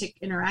authentic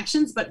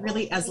interactions, but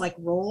really as like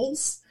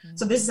roles.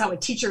 So this is how a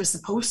teacher is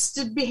supposed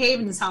to behave,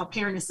 and this is how a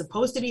parent is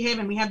supposed to behave,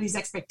 and we have these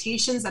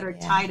expectations that are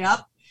tied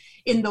up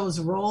in those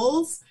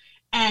roles.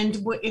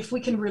 And if we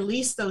can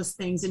release those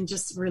things and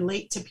just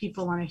relate to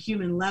people on a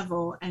human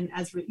level, and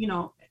as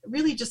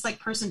really just like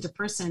person to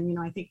person,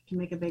 I think it can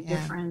make a big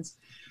difference.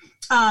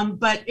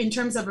 But in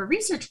terms of a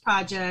research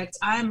project,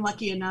 I'm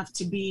lucky enough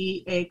to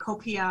be a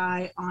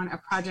co-PI on a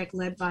project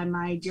led by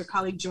my dear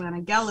colleague,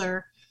 Joanna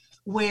Geller,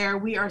 where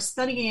we are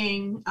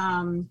studying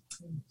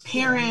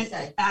parent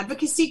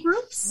advocacy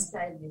groups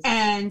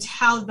and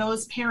how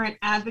those parent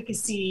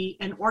advocacy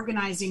and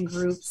organizing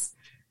groups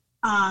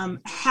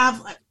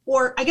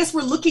or I guess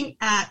we're looking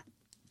at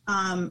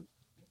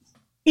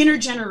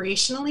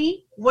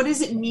intergenerationally, what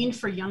does it mean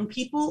for young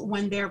people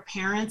when their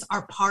parents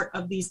are part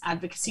of these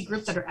advocacy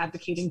groups that are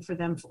advocating for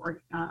them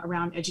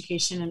around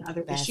education and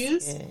other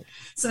issues? Good.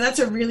 So that's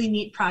a really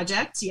neat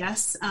project.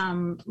 Yes.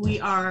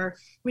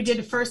 We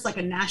did first like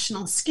a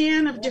national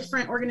scan of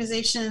different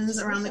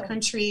organizations around the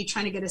country,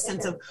 trying to get a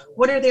sense of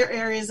what are their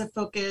areas of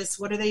focus,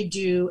 what do they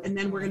do? And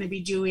then we're going to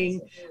be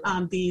doing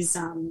these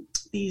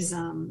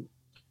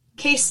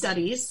case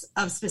studies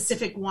of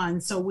specific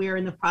ones. So we're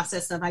in the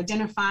process of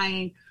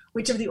identifying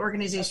which of the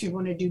organizations we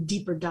want to do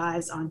deeper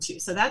dives onto.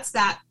 So that's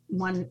that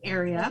one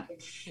area.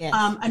 Yes.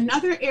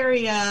 Another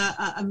area,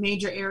 a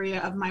major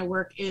area of my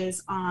work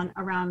is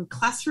around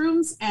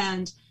classrooms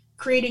and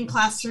creating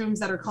classrooms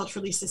that are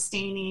culturally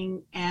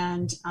sustaining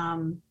and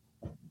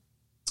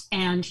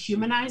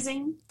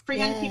humanizing for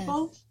young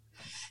people.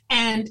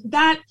 And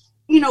that,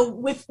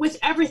 with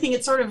everything,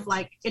 it's sort of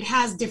like it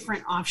has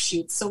different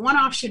offshoots. So one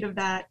offshoot of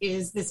that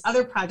is this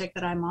other project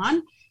that I'm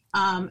on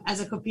as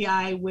a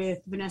co-PI with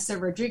Vanessa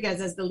Rodriguez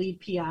as the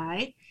lead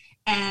PI.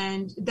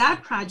 And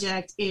that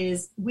project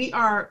is we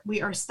are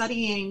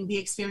studying the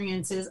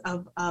experiences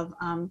of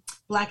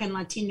Black and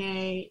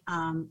Latina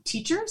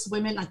teachers,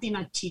 women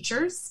Latina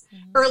teachers,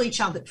 early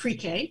childhood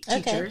pre-K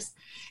teachers,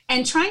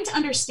 and trying to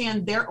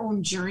understand their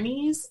own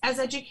journeys as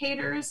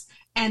educators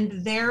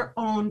and their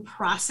own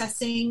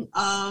processing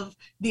of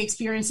the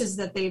experiences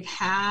that they've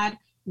had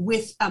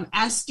with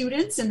as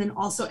students and then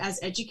also as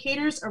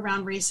educators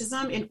around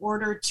racism in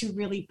order to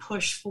really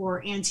push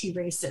for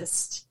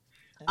anti-racist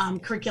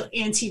curriculum,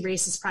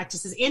 anti-racist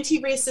practices,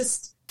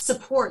 anti-racist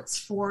supports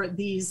for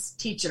these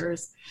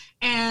teachers.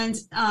 And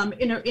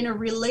in a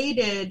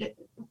related,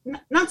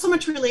 not so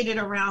much related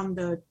around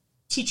the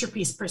teacher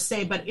piece per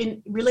se, but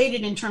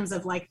related in terms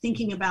of like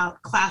thinking about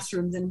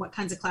classrooms and what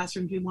kinds of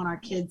classrooms we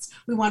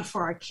want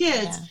for our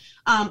kids.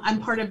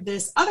 I'm part of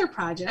this other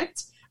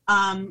project.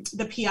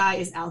 The PI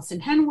is Allison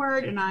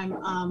Henward, and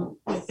I'm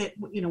with it.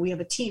 We have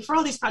a team for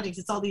all these projects.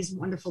 It's all these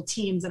wonderful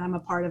teams that I'm a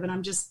part of, and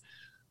I'm just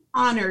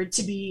honored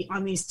to be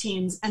on these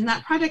teams. And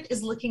that project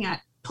is looking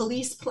at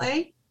police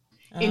play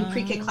in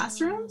pre-K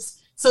classrooms.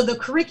 So the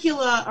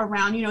curricula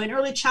around, in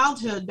early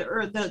childhood,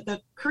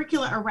 the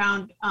curricula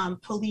around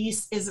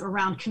police is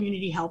around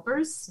community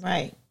helpers.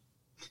 Right.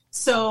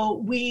 So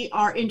we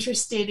are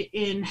interested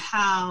in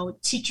how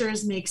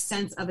teachers make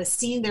sense of a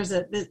scene. There's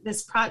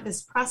this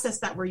process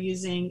that we're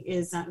using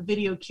is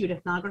video cued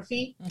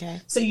ethnography. Okay.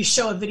 So you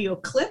show a video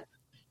clip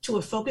to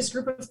a focus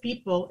group of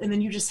people, and then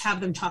you just have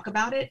them talk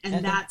about it,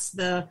 and that's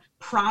the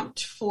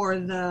prompt for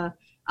the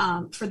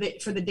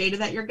data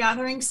that you're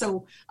gathering.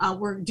 So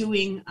we're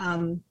doing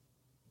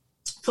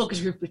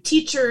focus group with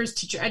teachers,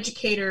 teacher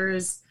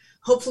educators,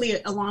 hopefully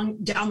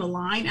down the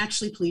line,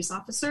 actually police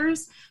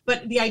officers.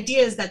 But the idea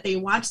is that they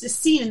watch the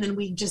scene and then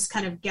we just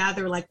kind of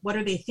gather like, what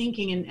are they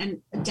thinking?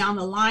 And down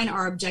the line,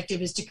 our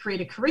objective is to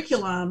create a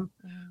curriculum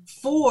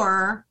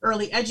for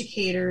early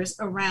educators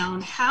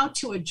around how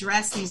to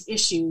address these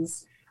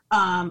issues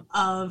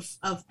of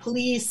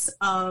police,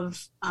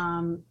 of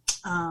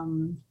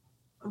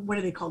what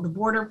are they called? The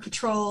border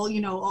patrol,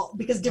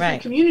 because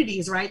different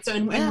communities, right? So,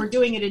 and we're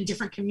doing it in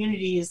different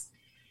communities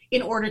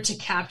in order to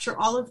capture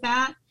all of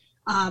that.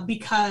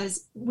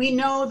 Because we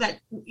know that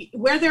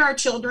where there are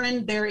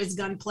children, there is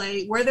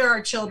gunplay. Where there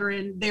are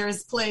children, there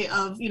is play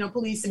of,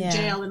 police and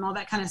jail and all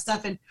that kind of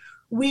stuff. And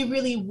we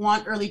really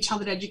want early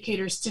childhood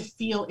educators to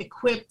feel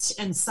equipped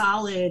and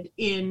solid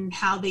in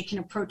how they can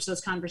approach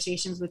those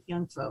conversations with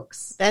young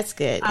folks. That's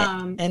good.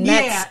 And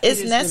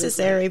it's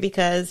necessary really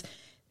because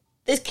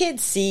the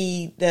kids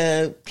see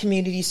the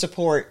community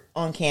support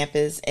on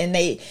campus and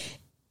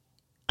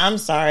I'm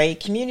sorry,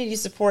 community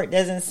support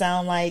doesn't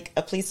sound like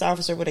a police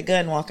officer with a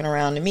gun walking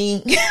around to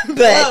me,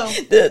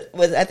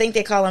 but I think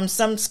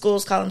some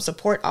schools call them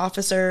support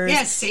officers.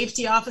 Yes,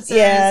 safety officers.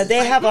 Yeah,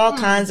 they have all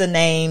kinds of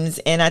names,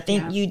 and I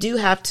think you do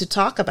have to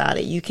talk about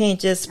it. You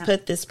can't just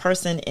put this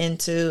person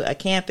into a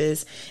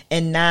campus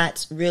and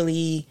not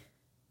really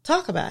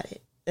talk about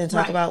it and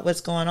talk about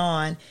what's going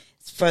on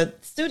for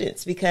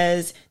students,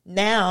 because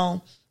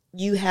now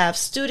you have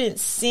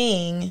students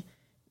seeing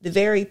the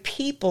very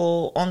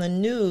people on the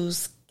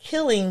news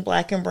killing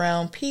Black and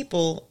brown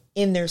people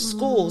in their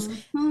schools.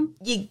 Mm-hmm.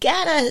 You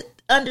gotta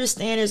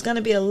understand there's going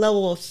to be a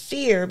level of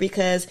fear,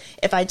 because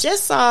if I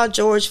just saw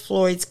George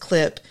Floyd's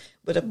clip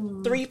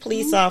with 3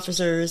 police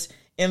officers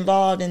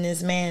involved in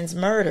this man's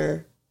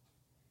murder,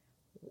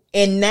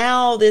 and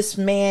now this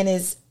man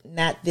is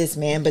not this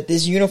man, but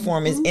this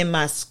uniform is in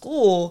my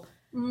school,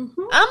 I'm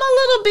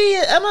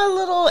a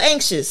little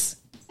anxious.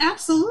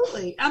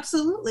 Absolutely.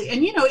 Absolutely.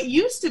 And, it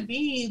used to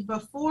be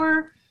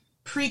before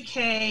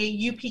pre-K,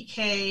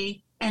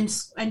 UPK,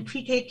 and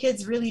pre-K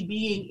kids really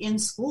being in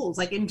schools,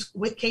 like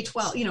with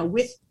K-12,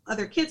 with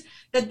other kids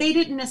that they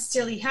didn't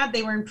necessarily have.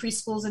 They were in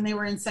preschools and they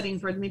were in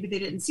settings where maybe they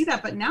didn't see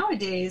that. But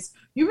nowadays,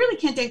 you really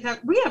can't take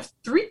that. We have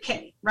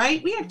 3K,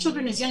 right? We have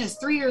children as young as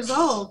 3 years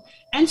old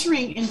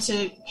entering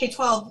into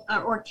K-12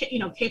 or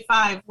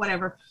K-5,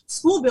 whatever,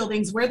 school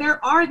buildings where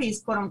there are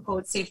these quote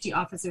unquote safety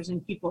officers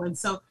and people. And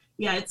so,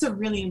 yeah, it's a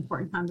really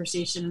important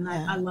conversation. And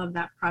I love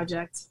that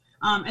project.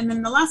 And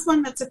then the last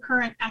one that's a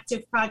current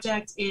active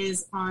project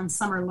is on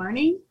summer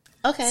learning.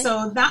 Okay.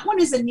 So that one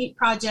is a neat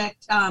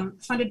project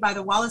funded by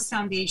the Wallace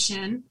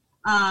Foundation.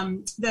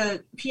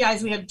 The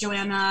PIs, we have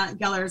Joanna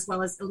Geller as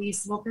well as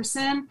Elise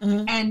Wilkerson.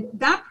 Mm-hmm. And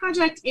that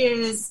project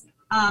is,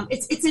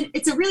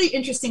 it's a really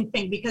interesting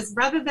thing because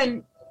rather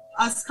than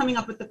us coming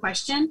up with the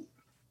question,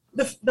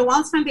 the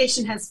Wallace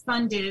Foundation has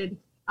funded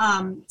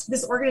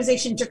this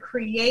organization to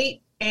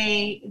create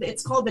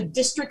it's called the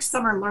District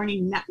Summer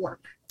Learning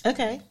Network.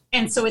 Okay.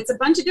 And so it's a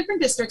bunch of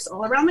different districts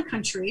all around the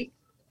country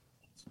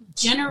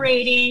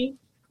generating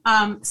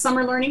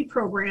summer learning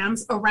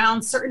programs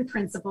around certain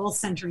principles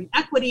centering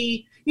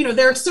equity.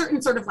 There are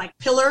certain sort of like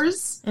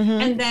pillars, mm-hmm.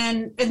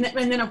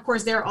 and then of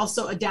course they're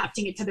also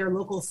adapting it to their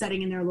local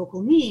setting and their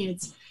local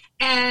needs.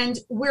 And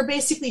we're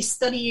basically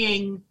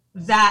studying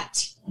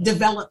that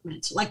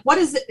development. Like, what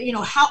is it,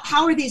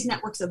 how are these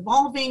networks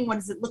evolving? What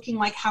is it looking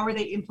like? How are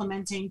they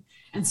implementing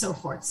and so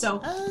forth?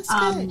 So,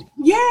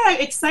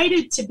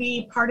 excited to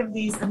be part of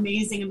these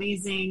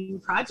amazing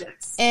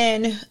projects.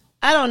 And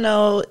I don't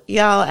know,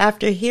 y'all,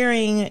 after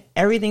hearing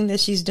everything that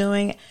she's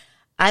doing,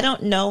 I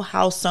don't know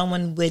how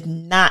someone would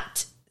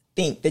not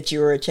think that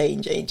you're a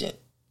change agent.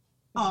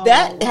 Oh.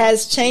 That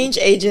has change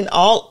agent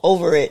all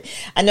over it.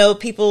 I know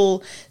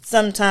people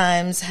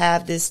sometimes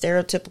have this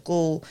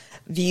stereotypical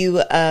view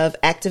of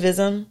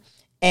activism,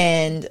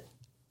 and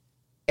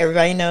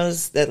everybody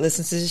knows that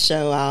listens to the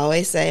show. I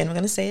always say, and I'm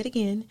going to say it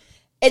again,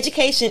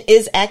 education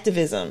is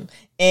activism,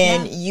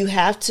 and you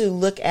have to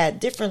look at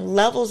different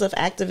levels of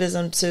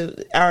activism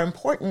are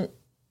important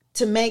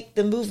to make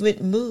the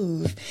movement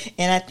move.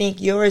 And I think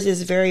yours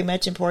is very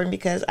much important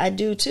because I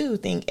do too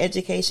think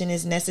education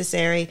is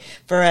necessary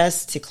for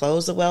us to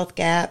close the wealth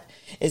gap.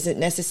 Is it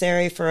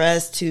necessary for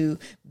us to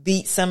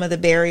beat some of the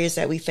barriers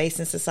that we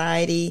face in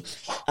society?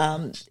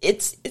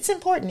 It's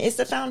important. It's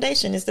the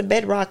foundation. It's the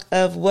bedrock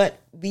of what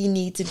we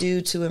need to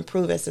do to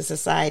improve as a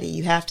society.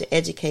 You have to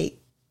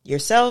educate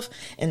yourself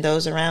and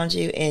those around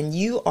you, and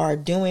you are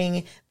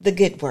doing the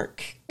good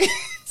work.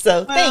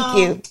 So thank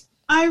you.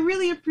 I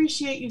really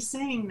appreciate you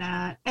saying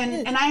that.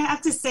 And I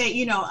have to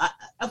say,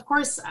 of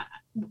course,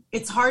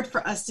 it's hard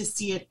for us to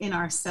see it in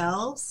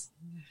ourselves.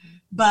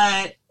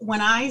 But when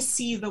I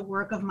see the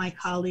work of my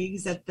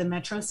colleagues at the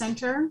Metro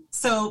Center,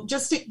 so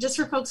just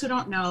for folks who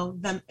don't know,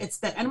 it's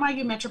the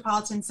NYU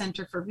Metropolitan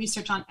Center for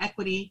Research on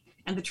Equity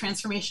and the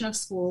Transformation of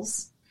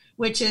Schools,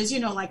 which is,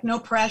 like no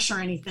pressure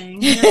or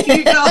anything. Here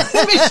you go.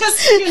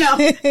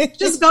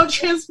 Just go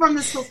transform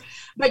the schools.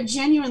 But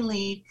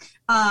genuinely,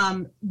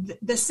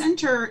 the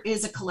center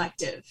is a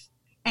collective,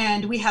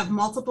 and we have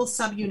multiple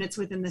subunits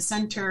within the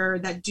center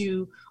that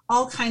do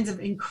all kinds of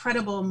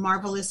incredible,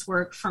 marvelous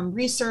work, from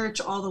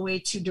research all the way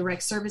to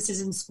direct services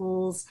in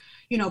schools,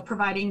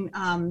 providing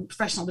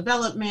professional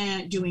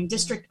development, doing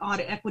district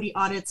equity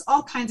audits,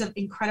 all kinds of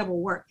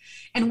incredible work.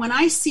 And when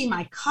I see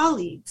my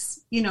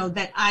colleagues,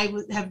 that I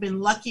have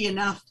been lucky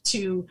enough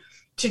to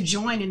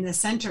join in the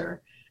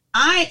center,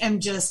 I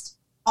am just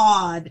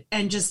awed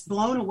and just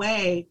blown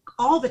away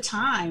all the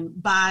time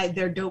by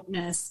their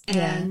dopeness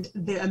and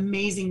the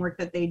amazing work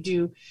that they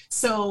do.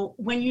 So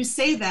when you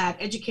say that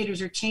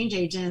educators are change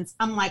agents,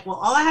 I'm like, well,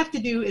 all I have to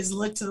do is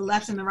look to the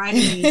left and the right of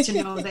me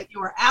to know that you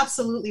are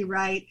absolutely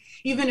right,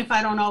 even if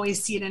I don't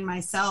always see it in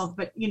myself.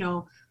 But,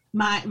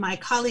 my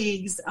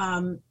colleagues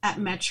at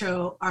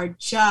Metro are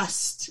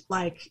just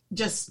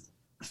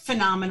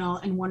phenomenal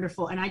and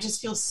wonderful. And I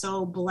just feel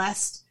so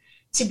blessed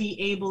to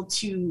be able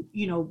to,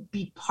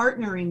 be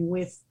partnering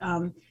with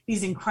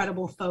these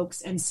incredible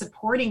folks and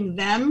supporting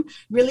them.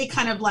 Really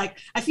kind of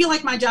I feel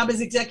like my job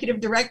as executive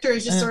director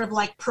is just sort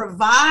of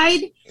provide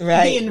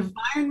the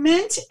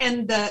environment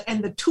and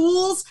the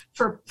tools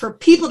for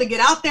people to get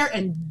out there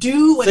and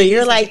do what. So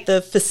you're like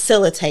the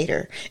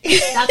facilitator.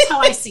 That's how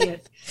I see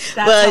it.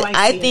 But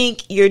I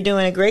think you're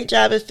doing a great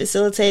job of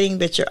facilitating,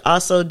 but you're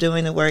also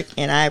doing the work,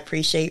 and I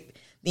appreciate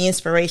the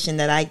inspiration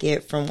that I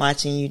get from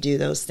watching you do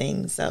those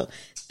things. So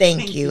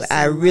Thank you.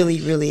 I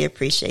really, really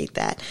appreciate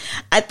that.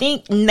 I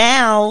think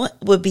now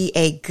would be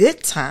a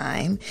good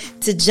time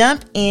to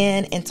jump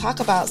in and talk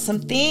about some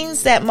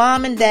things that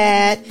mom and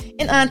dad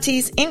and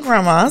aunties and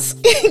grandmas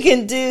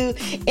can do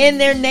in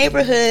their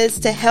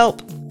neighborhoods to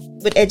help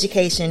with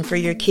education for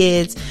your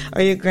kids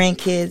or your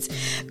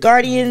grandkids.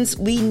 Guardians,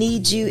 we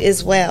need you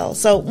as well.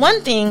 So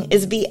one thing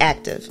is be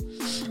active.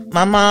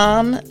 My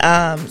mom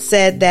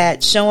said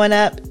that showing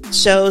up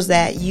shows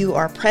that you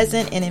are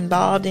present and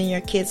involved in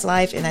your kid's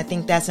life, and I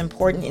think that's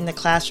important in the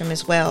classroom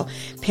as well.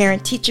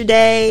 Parent-teacher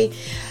day,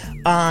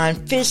 on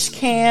fish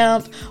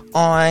camp,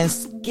 on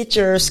get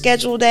your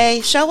schedule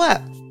day, show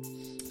up.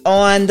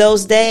 On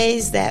those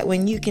days that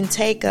when you can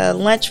take a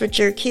lunch with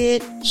your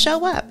kid,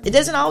 show up. It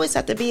doesn't always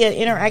have to be an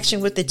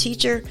interaction with the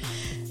teacher.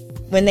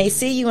 When they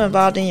see you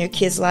involved in your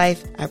kid's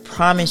life, I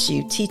promise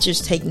you, teachers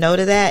take note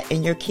of that,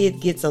 and your kid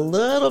gets a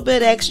little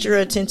bit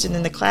extra attention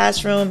in the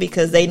classroom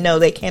because they know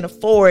they can't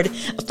afford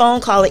a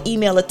phone call, an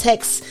email, a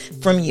text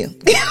from you.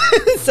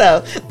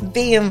 So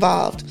be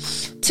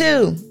involved.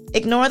 2,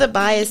 ignore the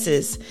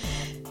biases.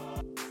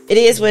 It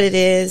is what it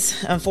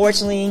is.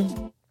 Unfortunately,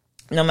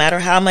 no matter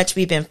how much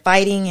we've been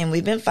fighting, and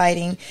we've been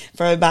fighting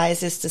for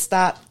biases to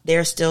stop,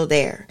 they're still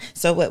there.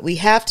 So what we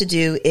have to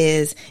do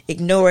is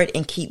ignore it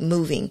and keep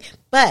moving.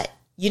 But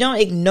you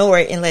don't ignore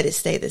it and let it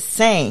stay the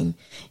same.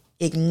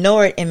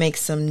 Ignore it and make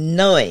some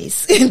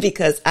noise.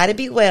 Because Ida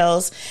B.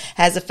 Wells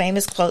has a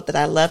famous quote that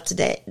I love to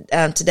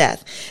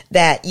death,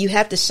 that you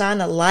have to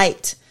shine a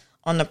light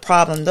on the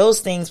problem. Those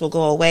things will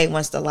go away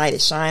once the light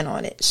is shined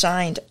on it.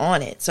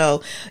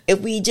 So if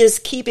we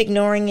just keep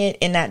ignoring it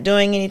and not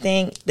doing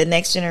anything, the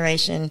next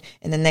generation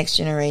and the next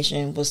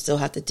generation will still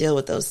have to deal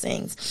with those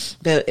things.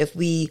 But if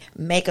we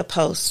make a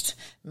post,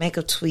 make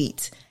a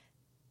tweet,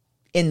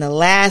 and the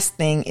last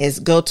thing is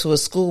go to a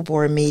school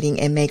board meeting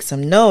and make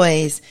some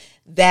noise,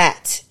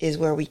 that is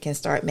where we can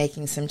start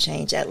making some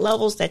change at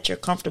levels that you're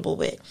comfortable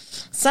with.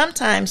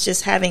 Sometimes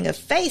just having a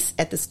face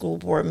at the school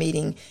board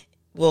meeting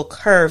will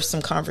curve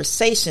some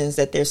conversations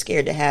that they're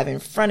scared to have in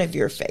front of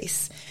your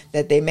face,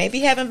 that they may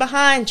be having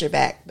behind your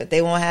back, but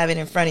they won't have it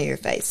in front of your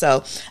face.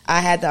 So I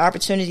had the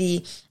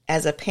opportunity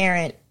as a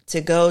parent to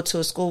go to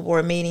a school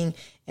board meeting,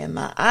 and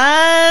my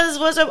eyes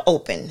was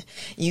open.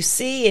 You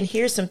see and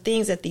hear some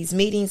things at these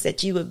meetings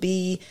that you would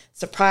be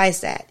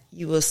surprised at.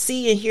 You will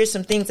see and hear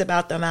some things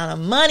about the amount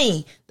of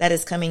money that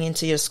is coming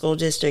into your school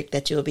district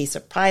that you will be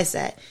surprised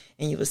at.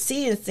 And you will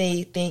see and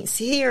see things,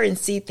 hear and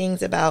see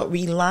things about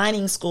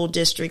realigning school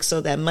districts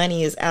so that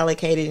money is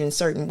allocated in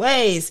certain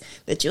ways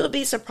that you'll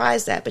be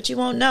surprised at, but you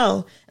won't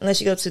know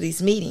unless you go to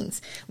these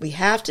meetings. We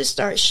have to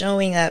start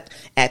showing up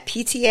at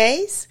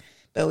PTAs,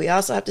 but we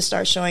also have to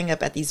start showing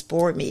up at these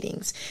board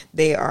meetings.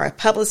 They are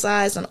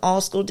publicized on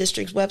all school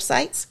districts'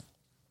 websites.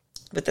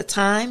 With the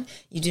time,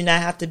 you do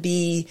not have to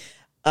be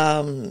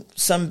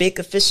some big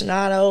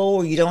aficionado,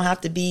 or you don't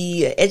have to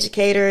be an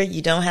educator.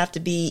 You don't have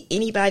to be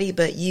anybody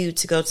but you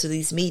to go to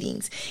these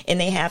meetings. And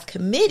they have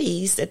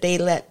committees that they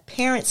let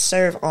parents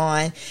serve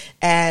on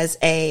as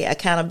a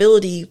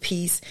accountability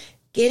piece.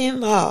 Get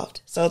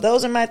involved. So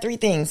those are my 3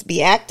 things.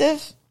 Be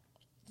active.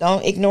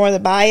 Don't ignore the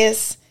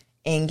bias.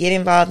 And get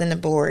involved in the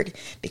board,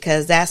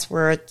 because that's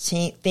where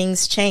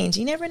things change.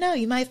 You never know.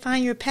 You might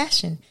find your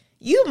passion.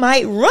 You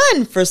might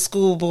run for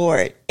school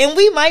board, and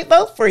we might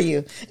vote for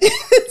you.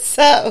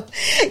 So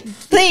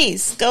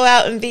please go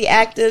out and be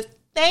active.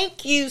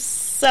 Thank you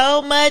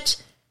so much,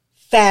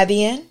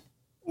 Fabian.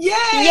 Yay!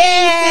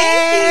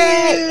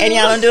 Yay! And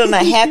y'all don't do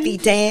my happy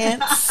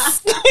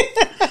dance.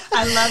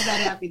 I love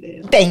that happy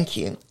dance. Thank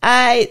you.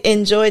 I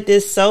enjoyed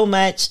this so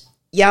much.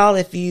 Y'all,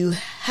 if you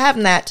have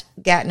not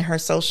gotten her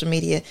social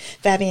media,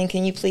 Fabian,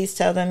 can you please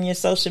tell them your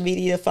social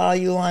media to follow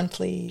you on,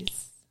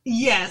 please?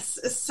 Yes.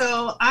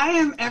 So I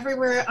am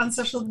everywhere on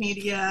social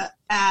media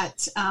at,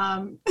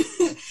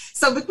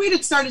 so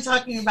Bequita started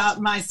talking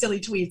about my silly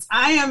tweets.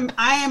 I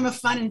am a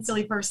fun and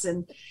silly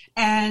person.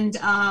 And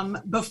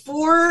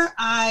before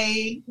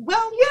pretty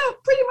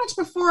much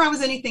before I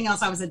was anything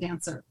else, I was a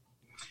dancer.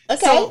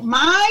 Okay. So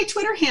my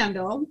Twitter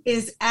handle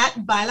is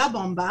at Baila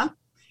Bomba.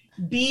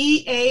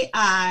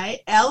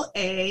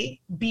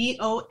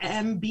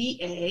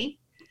 BAILABOMBA,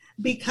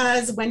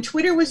 because when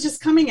Twitter was just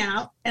coming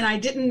out and I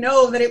didn't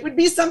know that it would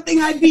be something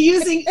I'd be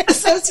using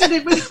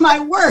associated with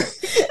my work,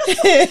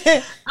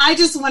 I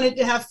just wanted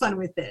to have fun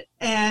with it.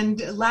 And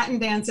Latin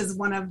dance is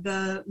one of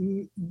the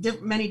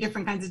many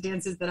different kinds of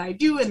dances that I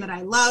do and that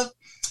I love.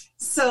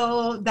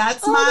 So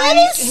that's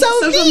my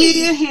social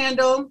media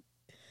handle.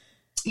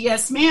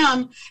 Yes,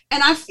 ma'am.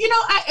 And I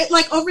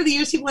like over the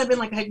years, people have been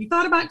like, have you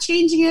thought about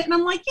changing it? And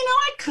I'm like,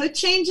 I could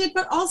change it,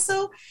 but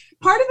also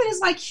part of it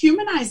is like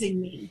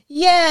humanizing me.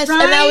 Yes.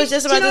 Right? And I was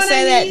just about to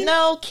say that. mean?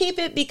 No, keep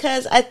it,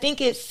 because I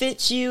think it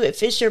fits you. It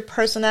fits your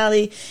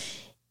personality.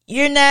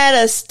 You're not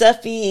a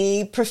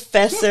stuffy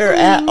professor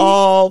at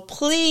all.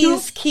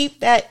 Please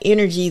keep that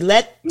energy.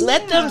 Let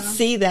them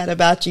see that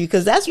about you,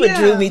 because that's what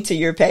drew me to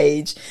your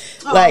page.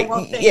 Oh, like,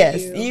 well, thank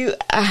yes, you.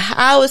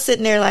 I was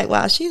sitting there like,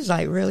 wow, she's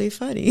like really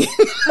funny.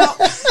 Oh,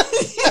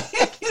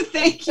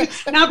 thank you.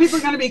 Now people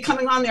are going to be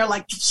coming on there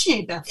like, she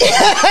ain't that funny.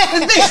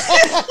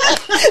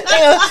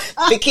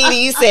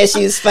 Bequita, you said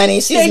she was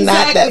funny. She's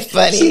not that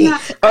funny.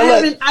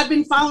 I've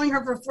been following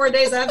her for 4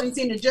 days. I haven't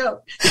seen a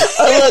joke.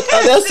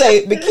 They'll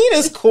say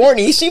Bequita's corny.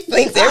 She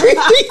thinks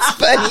everything's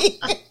funny.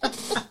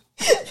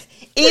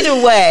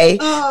 Either way,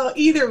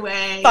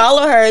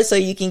 follow her so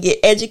you can get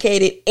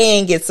educated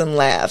and get some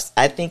laughs.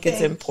 I think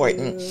it's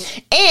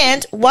important.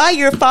 And while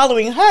you're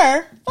following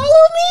her,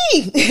 follow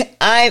me.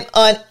 I'm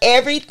on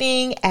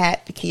everything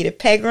at Bakita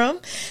Pegram.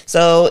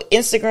 So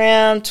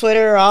Instagram,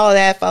 Twitter, all of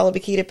that, follow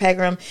Bakita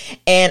Pegram.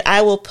 And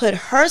I will put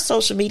her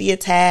social media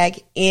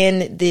tag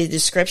in the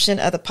description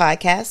of the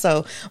podcast.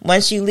 So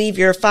once you leave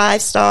your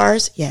 5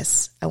 stars,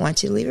 yes, I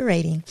want you to leave a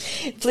rating.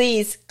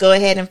 Please go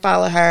ahead and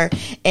follow her.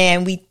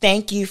 And we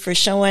thank you for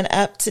showing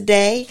up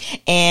today.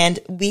 And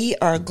we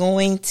are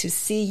going to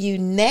see you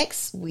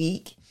next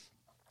week.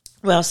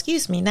 Well,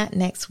 excuse me, not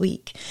next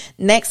week.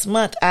 Next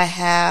month, I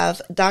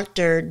have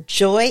Dr.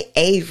 Joy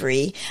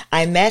Avery.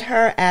 I met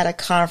her at a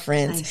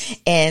conference,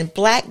 and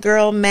Black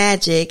Girl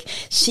Magic,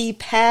 she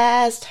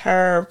passed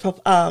her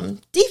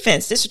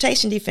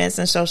dissertation defense,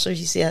 and so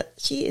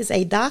she is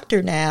a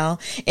doctor now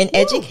in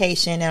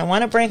education. And I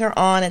want to bring her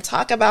on and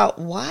talk about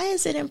why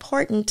is it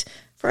important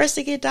for us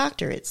to get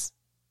doctorates?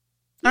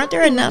 Aren't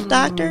there enough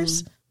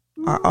doctors?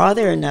 Or are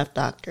there enough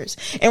doctors?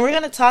 And we're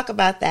going to talk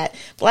about that.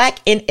 Black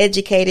and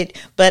educated,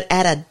 but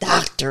at a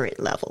doctorate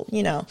level,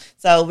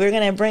 So we're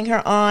going to bring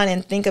her on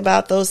and think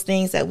about those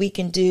things that we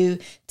can do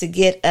to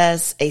get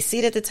us a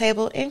seat at the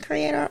table and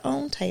create our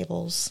own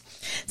tables.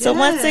 So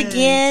once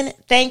again,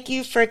 thank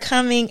you for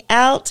coming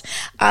out.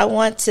 I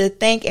want to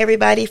thank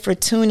everybody for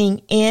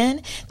tuning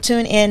in.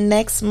 Tune in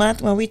next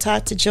month when we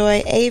talk to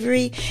Joy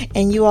Avery.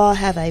 And you all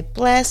have a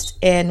blessed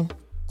and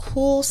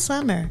cool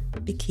summer.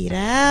 Bakita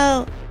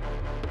out.